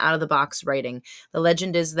fun out of the box writing. The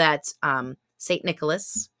legend is that St.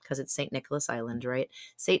 Nicholas, because it's St. Nicholas Island, right?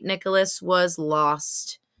 St. Nicholas was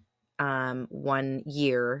lost one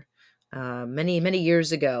year, many, many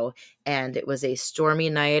years ago. And it was a stormy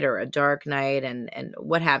night or a dark night and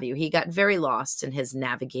what have you. He got very lost in his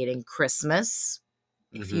navigating Christmas,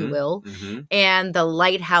 if you will. Mhm. And the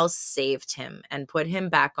lighthouse saved him and put him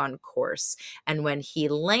back on course. And when he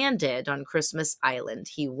landed on Christmas Island,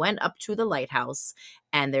 he went up to the lighthouse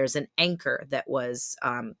and there's an anchor that was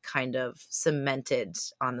kind of cemented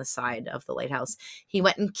on the side of the lighthouse. He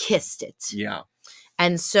went and kissed it. Yeah.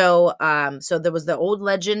 And so there was the old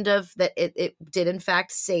legend of that it did in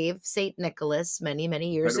fact save St. Nicholas many,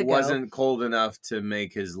 many years But it ago. wasn't cold enough to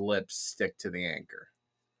make his lips stick to the anchor.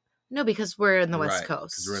 No, because we're in the West Right,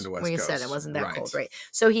 'cause Coast. we're in the West When you said it Coast. wasn't that Right. cold, right?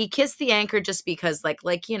 So he kissed the anchor just because, like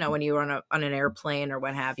when you were on an airplane or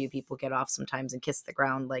what have you, people get off sometimes and kiss the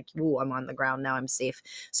ground, like, "Ooh, I'm on the ground now, I'm safe."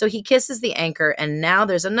 So he kisses the anchor, and now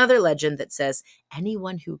there's another legend that says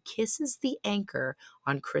anyone who kisses the anchor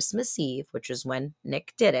on Christmas Eve, which is when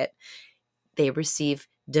Nick did it, they receive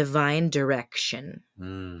divine direction.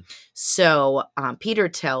 Mm. So Peter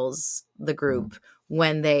tells the group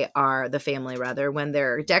when the family rather, when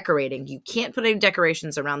they're decorating, you can't put any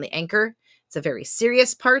decorations around the anchor. It's a very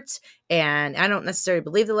serious part. And I don't necessarily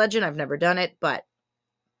believe the legend. I've never done it, but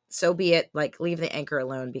so be it. Like, leave the anchor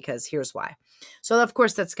alone because here's why. So of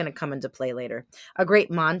course that's going to come into play later. A great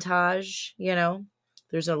montage,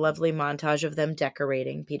 There's a lovely montage of them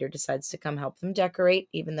decorating. Peter decides to come help them decorate,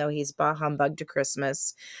 even though he's bah humbug to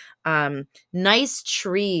Christmas. Nice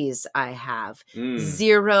trees I have. Mm.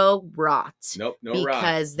 Zero rot. Nope, no rot.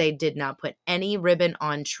 Because they did not put any ribbon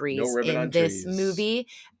on trees No ribbon in on this trees. movie.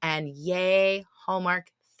 And yay,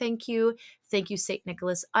 Hallmark. Thank you. Thank you, St.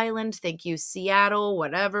 Nicholas Island. Thank you, Seattle,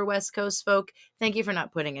 whatever West Coast folk. Thank you for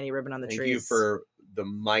not putting any ribbon on the trees. Thank you for the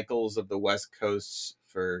Michaels of the West Coast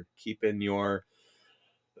for keeping your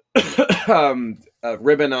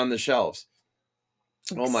ribbon on the shelves.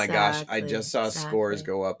 Oh my gosh, I just saw scores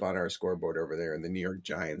go up on our scoreboard over there, and the New York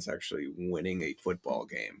Giants actually winning a football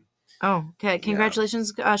game. Oh, okay.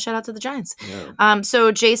 Congratulations. Yeah. Shout out to the Giants. Yeah.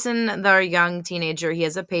 So Jason, our young teenager, he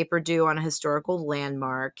has a paper due on a historical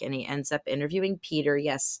landmark, and he ends up interviewing Peter.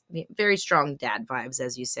 Yes, very strong dad vibes,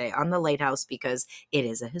 as you say, on the lighthouse, because it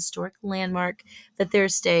is a historic landmark that they're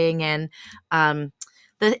staying in.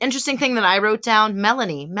 The interesting thing that I wrote down,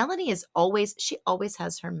 Melanie she always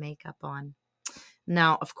has her makeup on.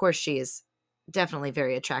 Now, of course, she is definitely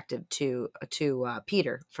very attractive to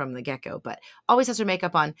Peter from the get-go, but always has her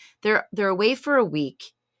makeup on. They're away for a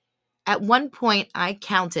week. At one point, I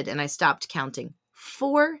counted, and I stopped counting,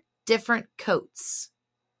 4 different coats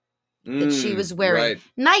that she was wearing. Right.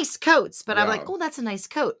 Nice coats, but I'm like, Yeah. oh, that's a nice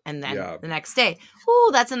coat. And then the next day, oh,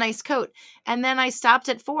 that's a nice coat. And then I stopped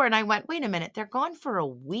at 4 and I went, wait a minute, they're gone for a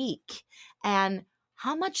week. And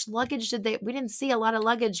how much luggage we didn't see a lot of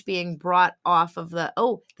luggage being brought off of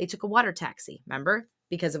they took a water taxi, remember?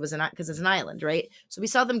 Because it's an island, right? So we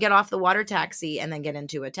saw them get off the water taxi and then get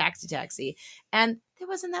into a taxi. And there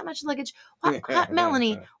wasn't that much luggage.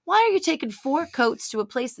 Melanie, why are you taking 4 coats to a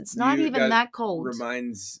place that's not even that cold?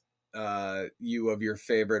 Reminds you of your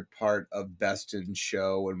favorite part of Best in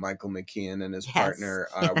Show when Michael McKean and his partner,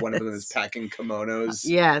 one of them is packing kimonos.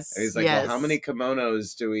 Yes. And he's like, well, how many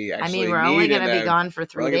kimonos do we actually need? I mean, we're only going to be gone for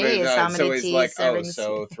 3 days. How many so he's teas? like,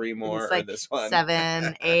 so 3 more like, or this one.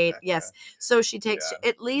 7, 8. Yes. So she takes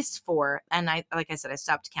at least 4. And like I said, I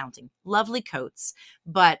stopped counting. Lovely coats.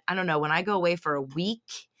 But I don't know, when I go away for a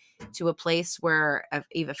week to a place where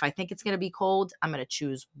if I think it's going to be cold, I'm going to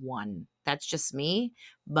choose one. That's just me,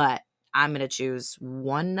 but I'm going to choose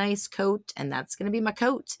one nice coat, and that's going to be my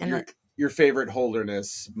coat. And your favorite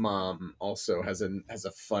Holderness mom also has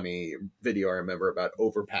a funny video I remember about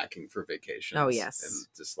overpacking for vacations. Oh yes,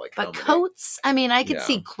 and just like, but coats. I mean, I could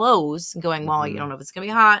see clothes going. Well, you don't know if it's going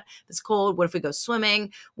to be hot, if it's cold. What if we go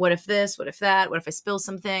swimming? What if this? What if that? What if I spill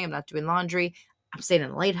something? I'm not doing laundry. I'm staying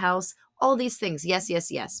in a lighthouse. All these things. Yes.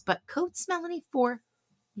 But coats, Melanie, 4+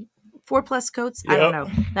 coats. I don't know.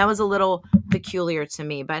 That was a little peculiar to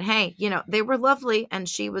me, but hey, they were lovely and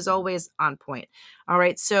she was always on point. All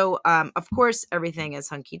right. So, of course, everything is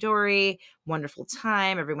hunky dory, wonderful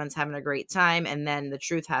time. Everyone's having a great time. And then the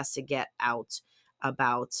truth has to get out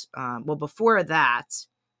about, before that,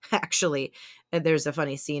 actually, there's a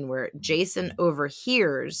funny scene where Jason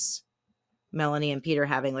overhears Melanie and Peter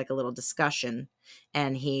having like a little discussion,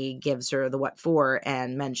 and he gives her the what for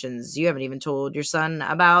and mentions, you haven't even told your son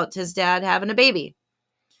about his dad having a baby.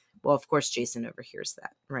 Well, of course, Jason overhears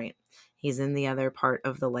that, right? He's in the other part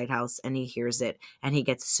of the lighthouse and he hears it and he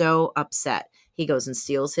gets so upset. He goes and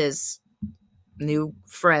steals his new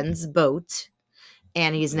friend's boat,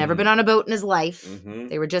 and he's never been on a boat in his life. Mm-hmm.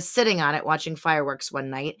 They were just sitting on it watching fireworks one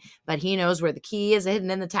night, but he knows where the key is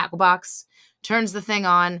hidden in the tackle box, turns the thing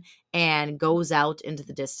on, and goes out into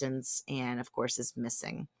the distance, and of course is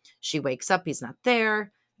missing. She wakes up, he's not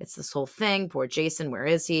there. It's this whole thing. Poor Jason, where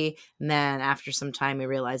is he? And then after some time, we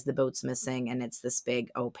realize the boat's missing, and it's this big,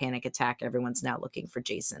 panic attack. Everyone's now looking for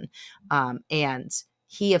Jason. And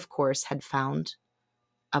he, of course, had found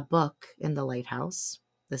a book in the lighthouse.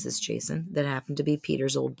 This is Jason, that happened to be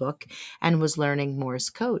Peter's old book, and was learning Morse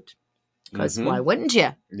code. Because why wouldn't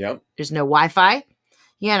you? Yep. There's no Wi-Fi.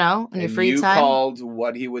 you know, in your And free you time. called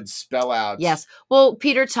what he would spell out. Yes. Well,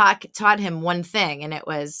 Peter taught him one thing, and it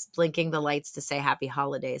was blinking the lights to say happy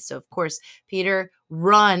holidays. So, of course, Peter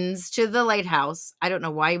runs to the lighthouse. I don't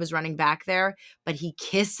know why he was running back there, but he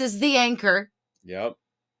kisses the anchor. Yep.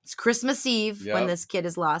 It's Christmas Eve when Yep. this kid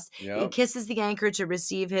is lost. He Yep. kisses the anchor to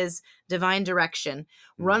receive his divine direction,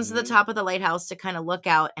 runs to the Mhm. top of the lighthouse to kind of look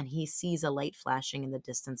out, and he sees a light flashing in the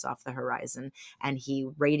distance off the horizon. And he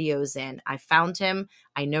radios in, I found him.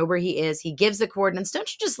 I know where he is. He gives the coordinates.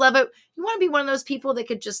 Don't you just love it? You want to be one of those people that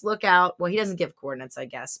could just look out. Well, he doesn't give coordinates, I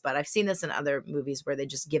guess, but I've seen this in other movies where they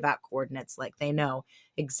just give out coordinates like they know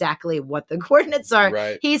exactly what the coordinates are.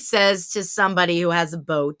 Right. He says to somebody who has a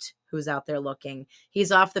boat who's out there looking,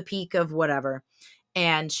 he's off the peak of whatever.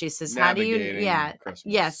 And she says, how do you, Navigating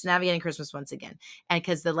Christmas. yes, navigating Christmas once again. And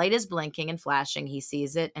because the light is blinking and flashing, he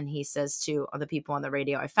sees it. And he says to other people on the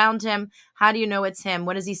radio, I found him. How do you know it's him?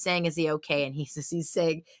 What is he saying? Is he okay? And he says, he's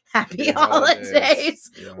saying happy holidays,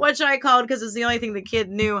 Yeah. which I called because it's the only thing the kid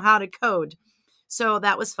knew how to code. So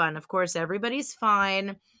that was fun. Of course, everybody's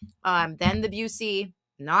fine. Then the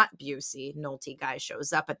not Busey, Nolte guy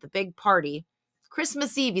shows up at the big party.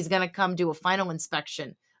 Christmas Eve, he's going to come do a final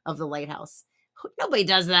inspection of the lighthouse. Nobody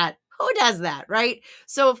does that. Who does that, right?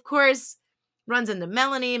 So, of course, runs into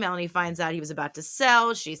Melanie. Melanie finds out he was about to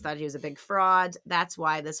sell. She thought he was a big fraud. That's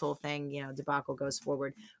why this whole thing, debacle goes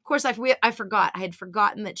forward. Of course, I forgot. I had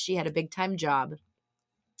forgotten that she had a big-time job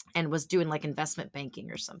and was doing like investment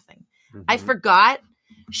banking or something. Mhm. I forgot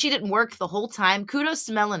she didn't work the whole time. Kudos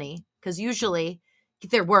to Melanie, because usually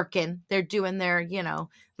they're working, they're doing their,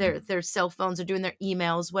 their cell phones, are doing their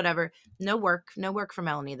emails, whatever. No work for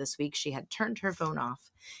Melanie this week. She had turned her phone off.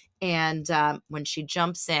 And when she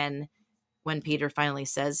jumps in, when Peter finally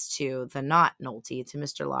says to the not Nolte, to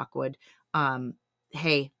Mr. Lockwood,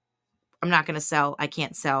 hey, I'm not going to sell. I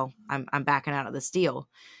can't sell. I'm backing out of this deal.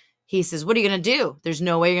 He says, what are you going to do? There's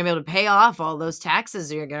no way you're going to be able to pay off all those taxes,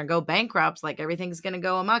 or you're going to go bankrupt. Like, everything's going to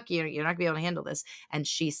go amok. You're not going to be able to handle this. And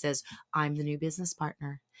she says, I'm the new business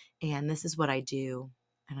partner, and this is what I do.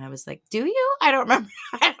 And I was like, do you? I don't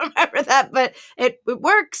remember that, but it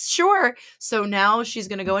works. Sure. So now she's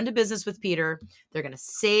going to go into business with Peter. They're going to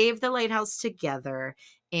save the lighthouse together,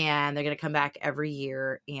 and they're going to come back every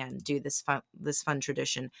year and do this fun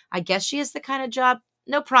tradition. I guess she has the kind of job,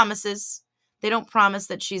 no promises. They don't promise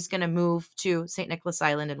that she's going to move to St. Nicholas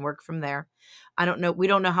Island and work from there. I don't know. We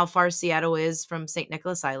don't know how far Seattle is from St.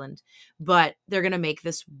 Nicholas Island, but they're going to make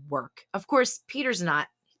this work. Of course, Peter's not.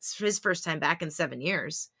 It's his first time back in 7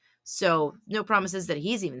 years. So no promises that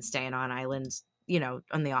he's even staying on island,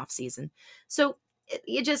 on the off season. So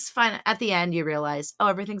you just find at the end, you realize, oh,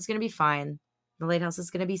 everything's going to be fine. The lighthouse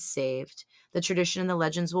is going to be saved. The tradition and the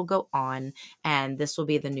legends will go on, and this will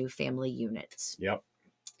be the new family unit. Yep.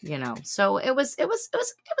 So it was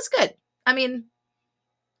good. I mean,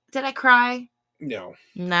 did I cry? No.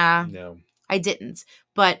 Nah, No. I didn't.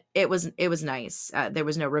 But it was nice. There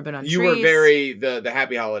was no ribbon on trees. You were very the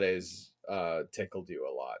happy holidays tickled you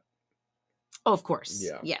a lot. Oh, of course.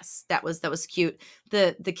 Yeah. Yes, that was cute.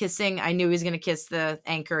 The kissing. I knew he was gonna kiss the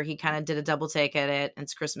anchor. He kind of did a double take at it. And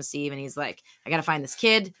it's Christmas Eve, and he's like, "I gotta find this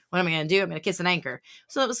kid. What am I gonna do? I'm gonna kiss an anchor."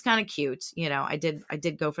 So it was kind of cute. I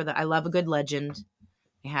did go for I love a good legend.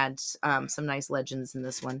 I had some nice legends in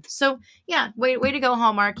this one. So yeah, way to go,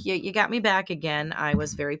 Hallmark. You got me back again. I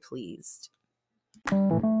was very pleased.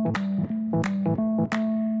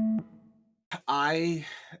 I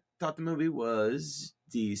thought the movie was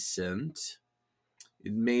decent.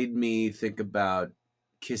 It made me think about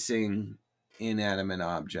kissing inanimate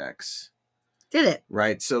objects. Did it?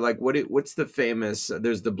 Right. So like what's the famous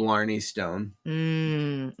there's the Blarney Stone.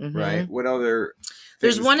 Mm-hmm. Right. What other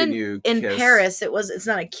There's one in Paris. It's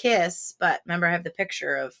not a kiss, but remember I have the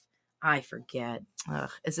picture of, I forget.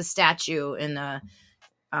 It's a statue in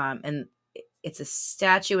and it's a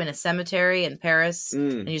statue in a cemetery in Paris,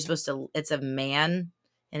 and you're supposed to. It's a man,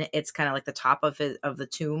 and it's kind of like the top of the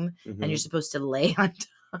tomb, and you're supposed to lay on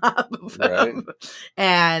top of him.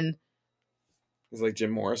 And it's like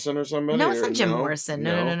Jim Morrison or somebody. No, it's not Jim Morrison.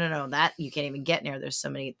 No. That you can't even get near. There's so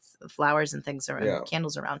many flowers and things around,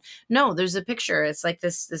 candles around. No, there's a picture. It's like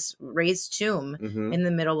this raised tomb in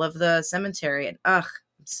the middle of the cemetery. And I'm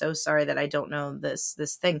so sorry that I don't know this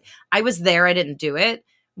thing. I was there. I didn't do it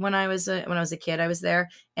when I was a kid. I was there,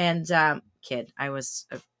 and I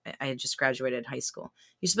had just graduated high school.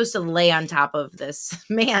 You're supposed to lay on top of this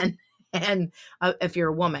man. And if you're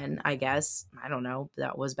a woman, I guess, I don't know,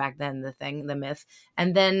 that was back then the myth.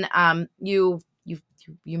 And then you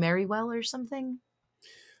marry well or something.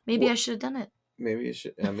 Maybe I should have done it. Maybe you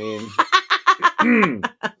should. I mean,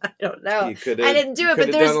 I don't know. You could I didn't do it,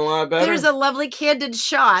 but done a lot better. there's a lovely candid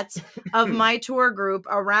shot of my tour group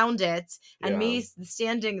around it, and me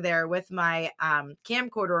standing there with my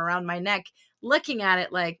camcorder around my neck, looking at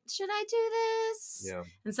it like, should I do this? Yeah.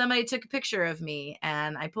 And somebody took a picture of me,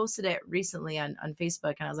 and I posted it recently on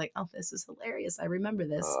Facebook, and I was like, oh, this is hilarious. I remember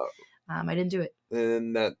this. I didn't do it.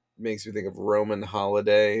 And that makes me think of Roman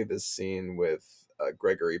Holiday, this scene with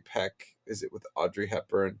Gregory Peck. Is it with Audrey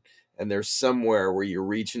Hepburn? And there's somewhere where you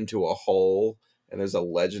reach into a hole and there's a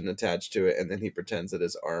legend attached to it, and then he pretends that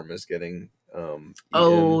his arm is getting eaten.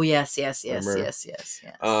 Oh, yes. Yeah.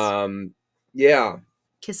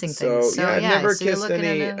 Kissing things. So, I've never kissed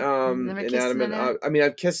any never kissed inanimate. I mean,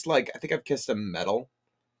 I've kissed I think I've kissed a medal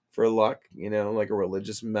for luck. Like a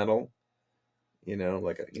religious medal.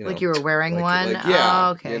 Like you were wearing one. Yeah.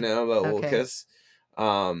 Oh, okay. That little kiss.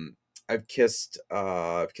 I've kissed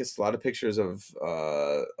a lot of pictures of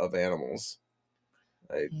animals.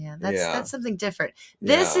 That's something different.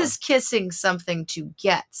 This is kissing something to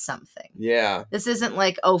get something. Yeah. This isn't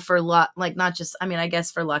like, for luck, like not just, I mean, I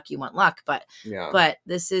guess for luck you want luck, but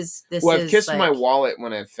this is I've kissed my wallet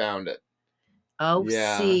when I found it. Oh,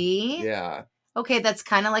 see? Yeah. Okay, that's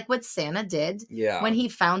kind of like what Santa did. Yeah. When he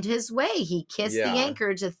found his way, he kissed the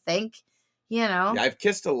anchor to thank, Yeah, I've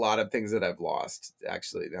kissed a lot of things that I've lost,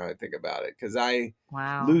 actually, now I think about it. Because I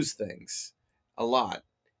lose things a lot.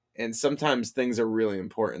 And sometimes things are really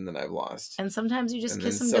important that I've lost. And sometimes you just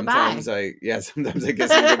kiss them goodbye. Sometimes I kiss them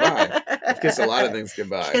goodbye. I've kissed a lot of things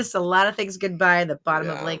goodbye. Kissed a lot of things goodbye at the bottom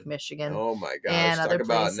of Lake Michigan. Oh my gosh. And talk other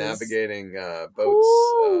about places. Navigating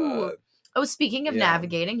boats. Speaking of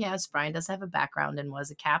navigating, yes, Brian does have a background and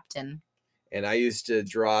was a captain. And I used to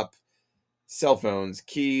drop cell phones,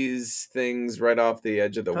 keys, things right off the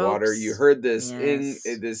edge of the water. You heard this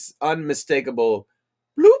this unmistakable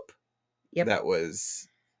bloop. Yep. That was,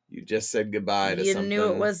 you just said goodbye to something. You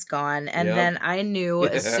knew it was gone. And then I knew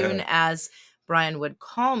as soon as Brian would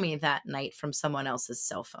call me that night from someone else's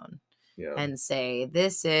cell phone and say,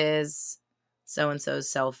 this is so-and-so's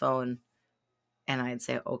cell phone. And I'd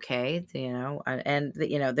say, okay, and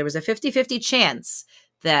there was a 50-50 chance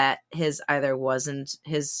that his either wasn't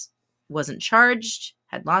charged,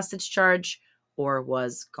 had lost its charge, or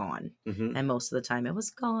was gone. Mm-hmm. And most of the time it was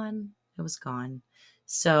gone.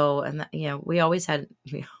 So, and we always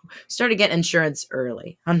started getting insurance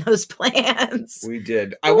early on those plans. We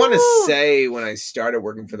did. I want to say when I started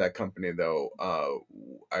working for that company, though,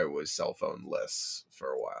 I was cell phone-less for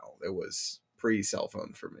a while. It was pre-cell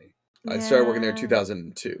phone for me. I started working there in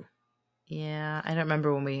 2002. Yeah, I don't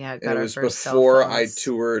remember when we got our first cell phones. It was before I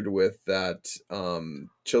toured with that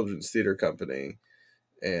children's theater company.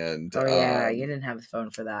 And you didn't have a phone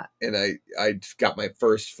for that. And I got my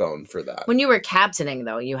first phone for that. When you were captaining,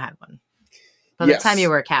 though, you had one. By the time you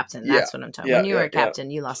were a captain, that's what I'm talking about. When you were a captain,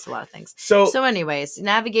 you lost a lot of things. So anyways,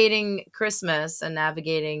 navigating Christmas and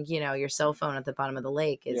navigating, your cell phone at the bottom of the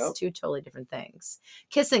lake is two totally different things.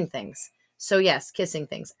 Kissing things. So yes, kissing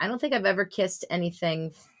things. I don't think I've ever kissed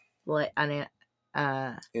anything like an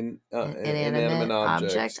inanimate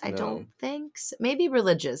object. I don't think so. Maybe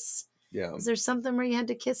religious. Yeah. Is there something where you had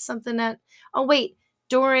to kiss something at? Oh wait,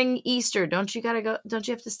 during Easter, don't you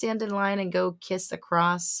have to stand in line and go kiss the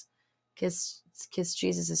cross, kiss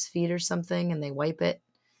Jesus's feet or something, and they wipe it?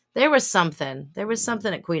 There was something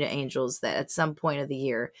at Queen of Angels that at some point of the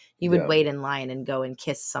year you would wait in line and go and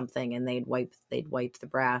kiss something, and they'd wipe the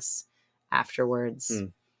brass afterwards.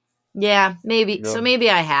 Yeah, maybe. No. So maybe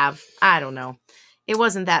I have. I don't know. It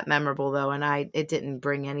wasn't that memorable though, and it didn't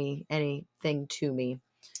bring anything to me.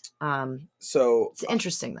 So it's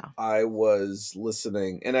interesting though. I was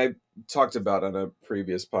listening, and I talked about on a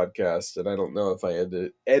previous podcast, and I don't know if I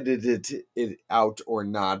edited it out or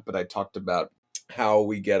not, but I talked about how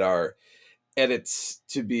we get our edits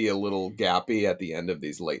to be a little gappy at the end of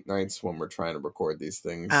these late nights when we're trying to record these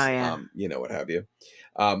things. Oh, yeah. What have you.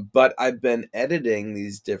 But I've been editing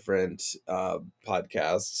these different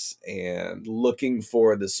podcasts and looking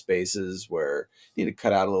for the spaces where you need to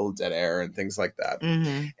cut out a little dead air and things like that.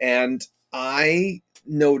 Mm-hmm. And I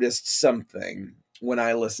noticed something when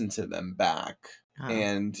I listened to them back. Oh.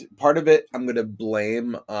 And part of it I'm going to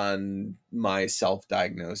blame on my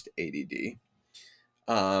self-diagnosed ADD.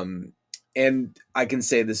 And I can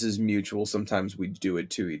say this is mutual. Sometimes we do it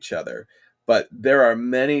to each other. But there are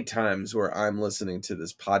many times where I'm listening to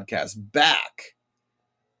this podcast back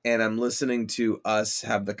and I'm listening to us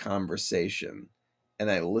have the conversation. And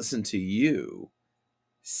I listen to you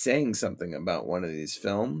saying something about one of these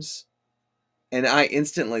films. And I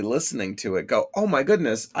instantly listening to it go, oh my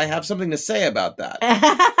goodness, I have something to say about that.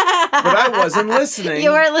 But I wasn't listening.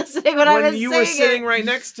 You were listening when I was saying you were sitting right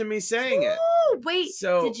next to me saying it. wait.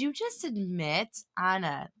 So Did you just admit on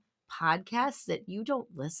a podcast that you don't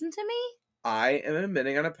listen to me? I am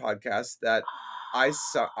admitting on a podcast that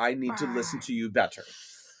I need to listen to you better.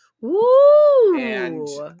 Woo! And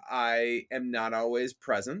I am not always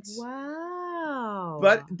present. Wow.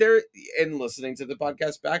 But in listening to the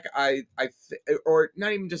podcast back, or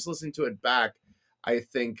not even just listening to it back, I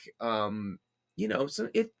think, so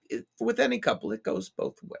it with any couple, it goes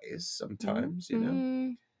both ways sometimes,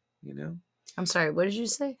 Mhm. you know. I'm sorry, what did you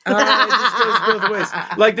say? It just goes both ways.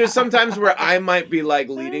 Like there's sometimes where I might be like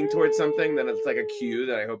leading towards something, then it's like a cue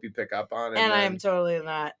that I hope you pick up on. And I'm totally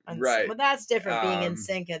not. Right. But that's different, being in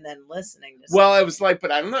sync and then listening to Well, something. it was like,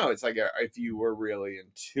 but I don't know. It's like if you were really in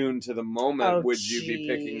tune to the moment, would you be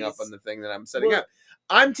picking up jeez. on the thing that I'm setting up?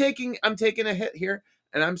 I'm taking a hit here,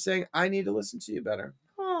 and I'm saying I need to listen to you better.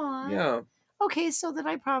 Aw. Yeah. Okay, so then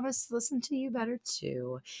I promise to listen to you better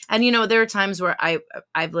too. And there are times where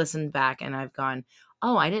I've listened back and I've gone,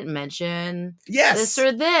 oh, I didn't mention this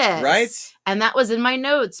or this. Right? And that was in my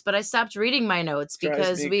notes, but I stopped reading my notes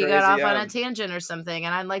because we got off on a tangent or something.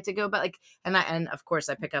 And I'd like to go back, and of course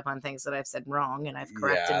I pick up on things that I've said wrong and I've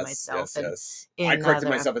corrected myself. Yes. I corrected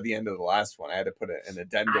myself at the end of the last one. I had to put an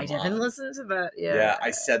addendum I didn't listen to that. Yeah,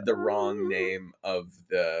 I said the wrong name of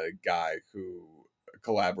the guy who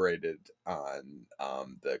collaborated on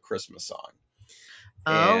the Christmas song.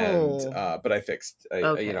 And but I fixed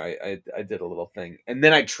I did a little thing, and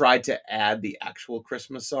then I tried to add the actual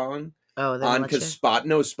Christmas song on, because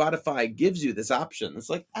Spotify gives you this option. It's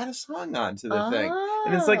like add a song onto the thing,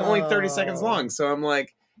 and it's like only 30 seconds long. So I'm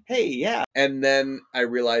like, hey, yeah. And then I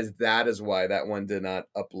realized that is why that one did not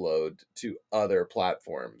upload to other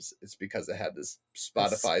platforms. It's because it had this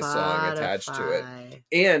Spotify song attached to it,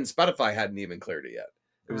 and Spotify hadn't even cleared it yet.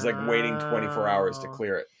 It was like waiting 24 hours to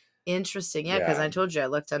clear it. Interesting. Yeah, because I told you I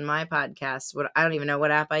looked on my podcast. I don't even know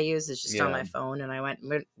what app I use. It's just on my phone. And I went,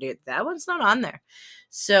 dude, that one's not on there.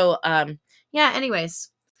 So, anyways.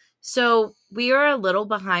 So we are a little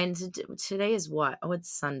behind. Today is what? Oh,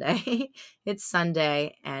 it's Sunday. It's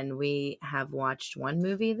Sunday. And we have watched one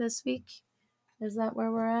movie this week. Is that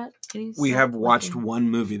where we're at? We have watched one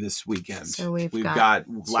movie this weekend. So we've got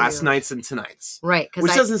last night's and tonight's. Right.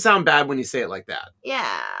 Which doesn't sound bad when you say it like that.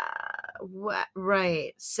 Yeah.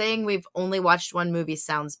 Right. Saying we've only watched one movie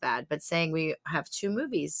sounds bad, but saying we have two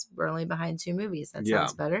movies, we're only behind two movies, that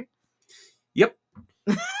sounds better. Yep.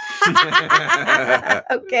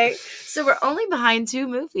 Okay. So we're only behind two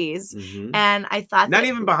movies. Mm-hmm. And I thought not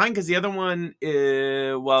even behind, because the other one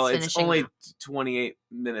it's only up. 28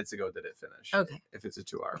 minutes ago that it finished. Okay. If it's a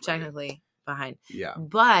 2-hour movie. Technically behind. Yeah.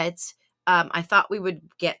 But I thought we would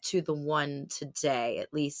get to the one today,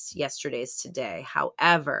 at least yesterday's today.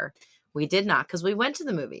 However, we did not, because we went to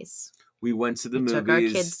the movies. We went to the movies. Took our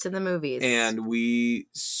kids to the movies. And we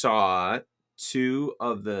saw two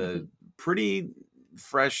of the pretty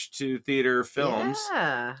fresh to theater films.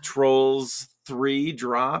 Yeah. Trolls 3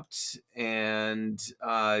 dropped, and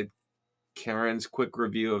Karen's quick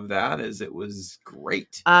review of that is it was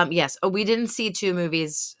great. Yes. Oh, we didn't see two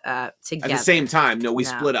movies together at the same time. No, we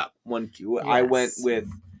split up. Yes. I went with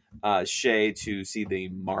Shay to see the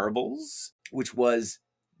Marvels, which was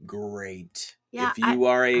great. Yeah, if you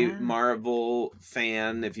are a Marvel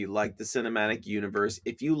fan, if you like the cinematic universe,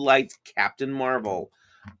 if you liked Captain Marvel,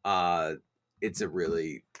 it's a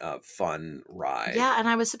really fun ride. Yeah, and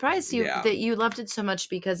I was surprised that you loved it so much,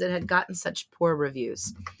 because it had gotten such poor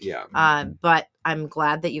reviews. Yeah. But I'm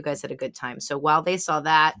glad that you guys had a good time. So while they saw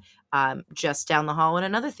that, just down the hall in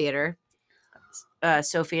another theater,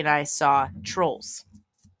 Sophie and I saw Trolls.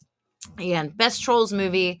 And best Trolls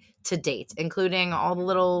movie to date, including all the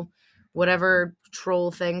little whatever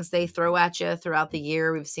troll things they throw at you throughout the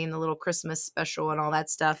year. We've seen the little Christmas special and all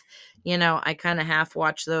that stuff. I kind of half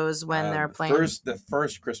watch those when they're playing. The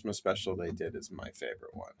first Christmas special they did is my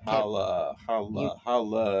favorite one. Holidays.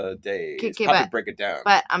 Break it down.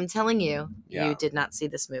 But I'm telling you, you did not see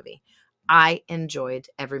this movie. I enjoyed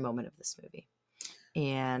every moment of this movie.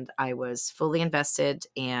 And I was fully invested,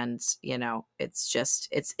 and it's just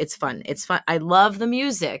it's fun. It's fun. I love the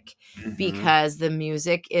music, because the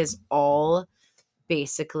music is all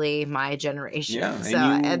basically my generation. Yeah, and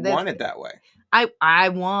you want it that way. I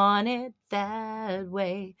want it that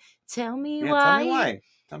way. Tell me why.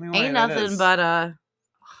 Tell me why. Ain't nothing but a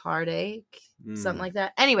heartache. Something like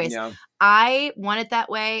that. Anyways, I want it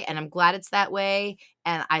that way, and I'm glad it's that way.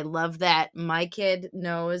 And I love that my kid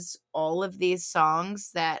knows all of these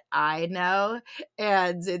songs that I know.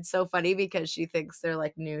 And it's so funny, because she thinks they're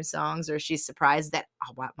like new songs, or she's surprised that,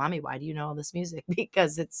 oh, wow, Mommy, why do you know all this music?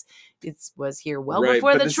 Because it was here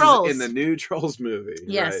before the Trolls. In the new Trolls movie.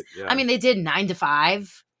 Yes. Right, yeah. I mean, they did 9 to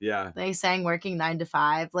 5. Yeah. They sang Working 9 to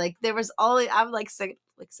 5. Like there was all I'm like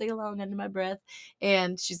sing along under my breath.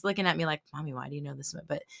 And she's looking at me like, Mommy, why do you know this?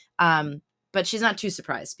 But she's not too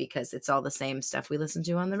surprised because it's all the same stuff we listen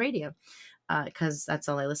to on the radio. Because that's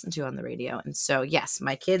all I listen to on the radio. And so, yes,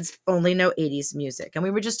 my kids only know 80s music. And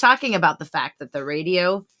we were just talking about the fact that the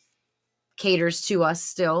radio caters to us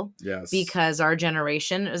still. Yes. Because our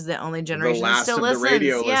generation is the only generation the that last still of listens. the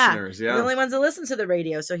radio Yeah. listeners. Yeah. The only ones that listen to the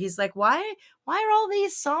radio. So he's like, why are all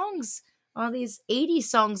these songs, all these 80s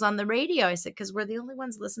songs on the radio? I said, because we're the only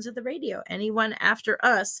ones that listen to the radio. Anyone after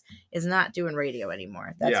us is not doing radio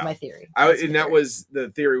anymore. That's my theory. That was the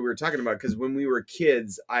theory we were talking about, because when we were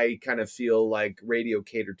kids, I kind of feel like radio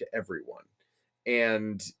catered to everyone.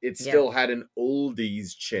 And it still had an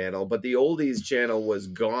oldies channel, but the oldies channel was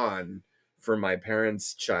gone for my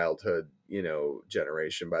parents' childhood,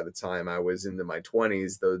 generation. By the time I was into my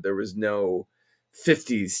 20s, though, there was no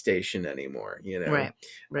 50s station anymore, Right.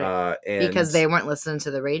 and because they weren't listening to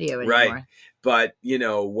the radio anymore. Right. But,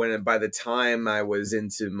 by the time I was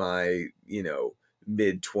into my,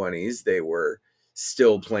 mid 20s, they were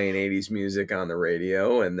still playing 80s music on the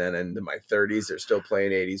radio. And then into my 30s, they're still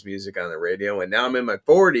playing 80s music on the radio. And now I'm in my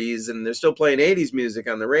 40s and they're still playing 80s music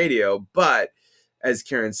on the radio. But as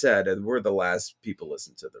Karen said, we're the last people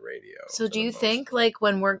listen to the radio. So do you think like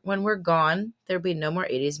when we're gone, there'll be no more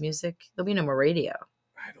 80s music? There'll be no more radio.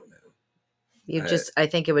 I don't know. I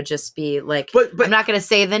think it would just be like, but I'm not going to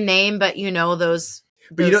say the name, but those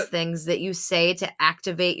things that you say to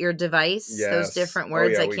activate your device, those different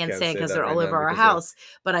words. I can't say it because they're all over our house,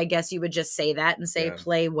 but I guess you would just say that and say,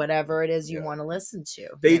 play whatever it is you want to listen to.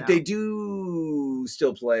 They do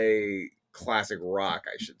still play classic rock,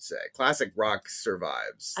 I should say. Classic rock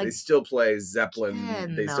survives. They still play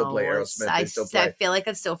Zeppelin. They still play Aerosmith. I feel like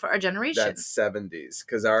it's still for our generation. That's 70s.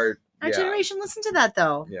 Because our generation listened to that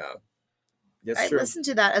though. Yeah. I listened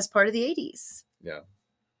to that as part of the 80s. Yeah.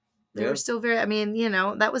 They were still very,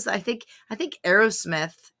 that was, I think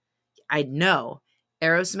Aerosmith, I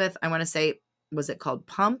want to say, was it called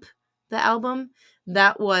Pump, the album?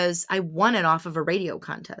 I won it off of a radio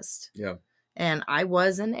contest. Yeah. And I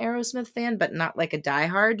was an Aerosmith fan, but not like a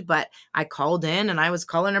diehard, but I called in and I was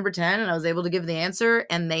caller number 10 and I was able to give the answer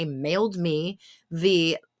and they mailed me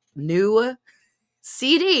the new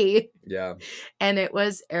CD. Yeah. And it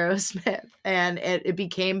was Aerosmith. And it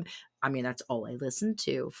became, that's all I listened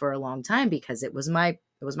to for a long time because it was my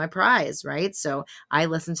prize, right? So I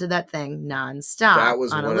listened to that thing nonstop. That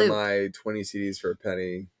was one of my 20 CDs for a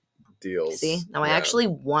penny deals. See, now I actually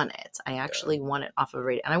won it. I won it off of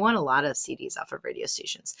radio, and I won a lot of CDs off of radio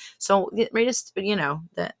stations. So the radio,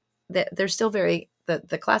 they're still the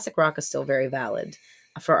classic rock is still very valid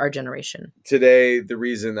for our generation. Today, the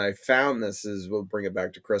reason I found this is, we'll bring it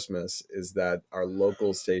back to Christmas, is that our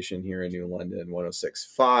local station here in New London,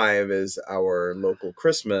 106.5, is our local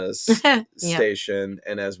Christmas station.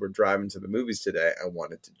 And as we're driving to the movies today, I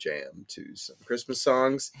wanted to jam to some Christmas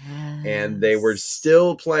songs. Yes. And they were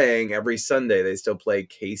still playing every Sunday. They still play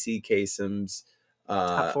Casey Kasem's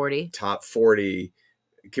Top 40.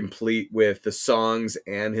 Complete with the songs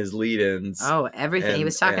and his lead-ins. Oh, everything. He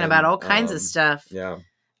was talking about all kinds of stuff. Yeah.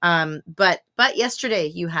 But yesterday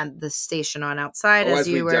you had the station on outside as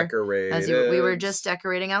we were just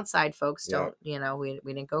decorating outside, folks. Don't, we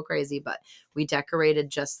didn't go crazy, but we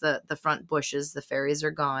decorated just the front bushes. The fairies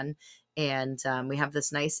are gone. And we have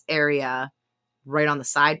this nice area right on the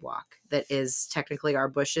sidewalk that is technically our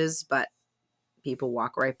bushes, but people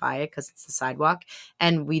walk right by it because it's the sidewalk.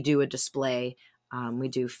 And we do a display. We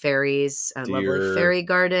do fairies, a lovely fairy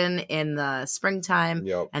garden in the springtime.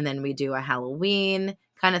 Yep. And then we do a Halloween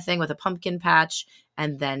kind of thing with a pumpkin patch.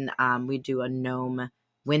 And then we do a gnome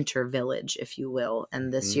winter village, if you will.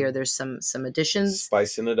 And this year there's some additions.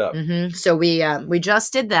 Spicing it up. Mm-hmm. So we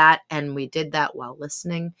just did that, and we did that while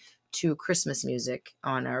listening to Christmas music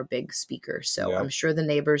on our big speaker. So I'm sure the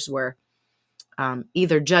neighbors were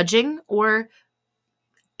either judging or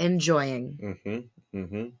enjoying. Mm-hmm.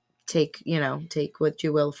 Mm-hmm. Take what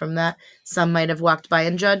you will from that. Some might have walked by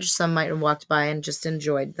and judged. Some might have walked by and just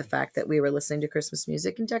enjoyed the fact that we were listening to Christmas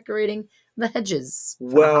music and decorating the hedges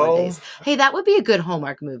for the holidays. Hey, that would be a good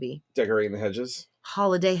Hallmark movie. Decorating the hedges?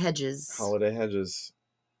 Holiday hedges. Holiday hedges.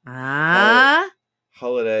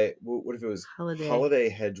 Holiday. What if it was Holiday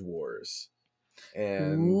Hedge Wars?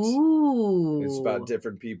 And it's about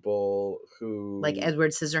different people who... Like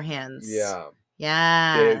Edward Scissorhands. Yeah.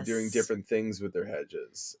 Yeah, they're doing different things with their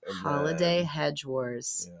hedges. And Holiday Hedge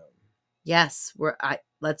Wars. Yeah. Yes,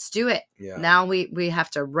 let's do it. Yeah. Now we have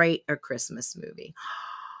to write a Christmas movie.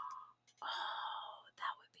 Oh,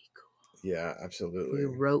 that would be cool. Yeah, absolutely.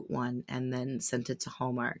 We wrote one and then sent it to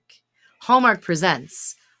Hallmark. Hallmark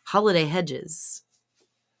presents Holiday Hedges.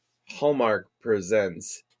 Hallmark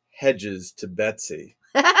presents Hedges to Betsy.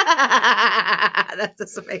 That's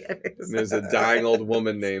just amazing. And there's a dying old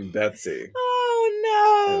woman named Betsy. Oh And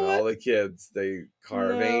no. all the kids, they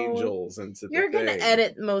carve No. angels into the You're going thing. to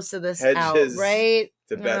edit most of this Hedges out, right?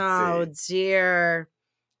 to Betsy. Oh dear.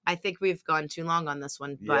 I think we've gone too long on this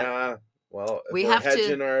one, but Yeah. Well, if we we're have to-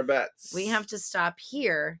 hedging our bets. we have to stop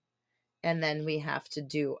here, and then we have to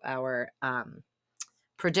do our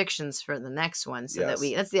predictions for the next one, so that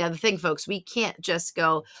Yes. that's the other thing, folks. We can't just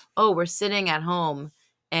go, oh, we're sitting at home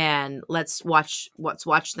and let's watch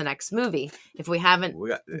the next movie. If we haven't We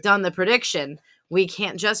got done the prediction, we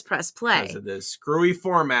can't just press play. because of this screwy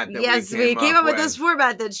format that Yes, we came up with this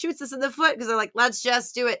format that shoots us in the foot because they're like, let's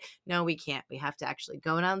just do it. No, we can't. We have to actually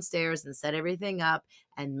go downstairs and set everything up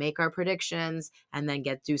and make our predictions and then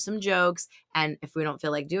do some jokes. And if we don't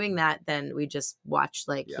feel like doing that, then we just watch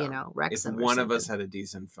Yeah. If Wrexham. or one of us something. had a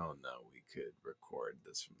decent phone, though, we could record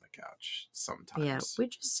this from the couch sometimes. Yeah, we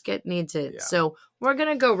just need to. Yeah. So we're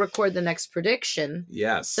gonna go record the next prediction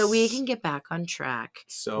Yes. so we can get back on track.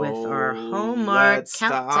 So with our Hallmark let's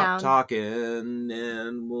countdown. stop talking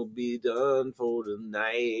and we'll be done for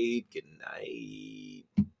tonight. Good night.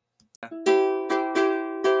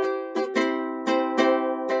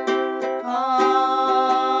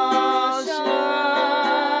 Oh,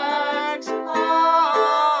 sharks,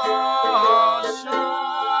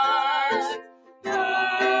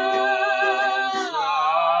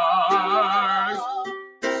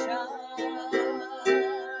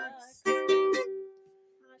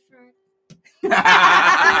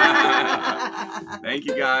 Thank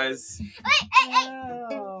you, guys. Hey, hey, hey.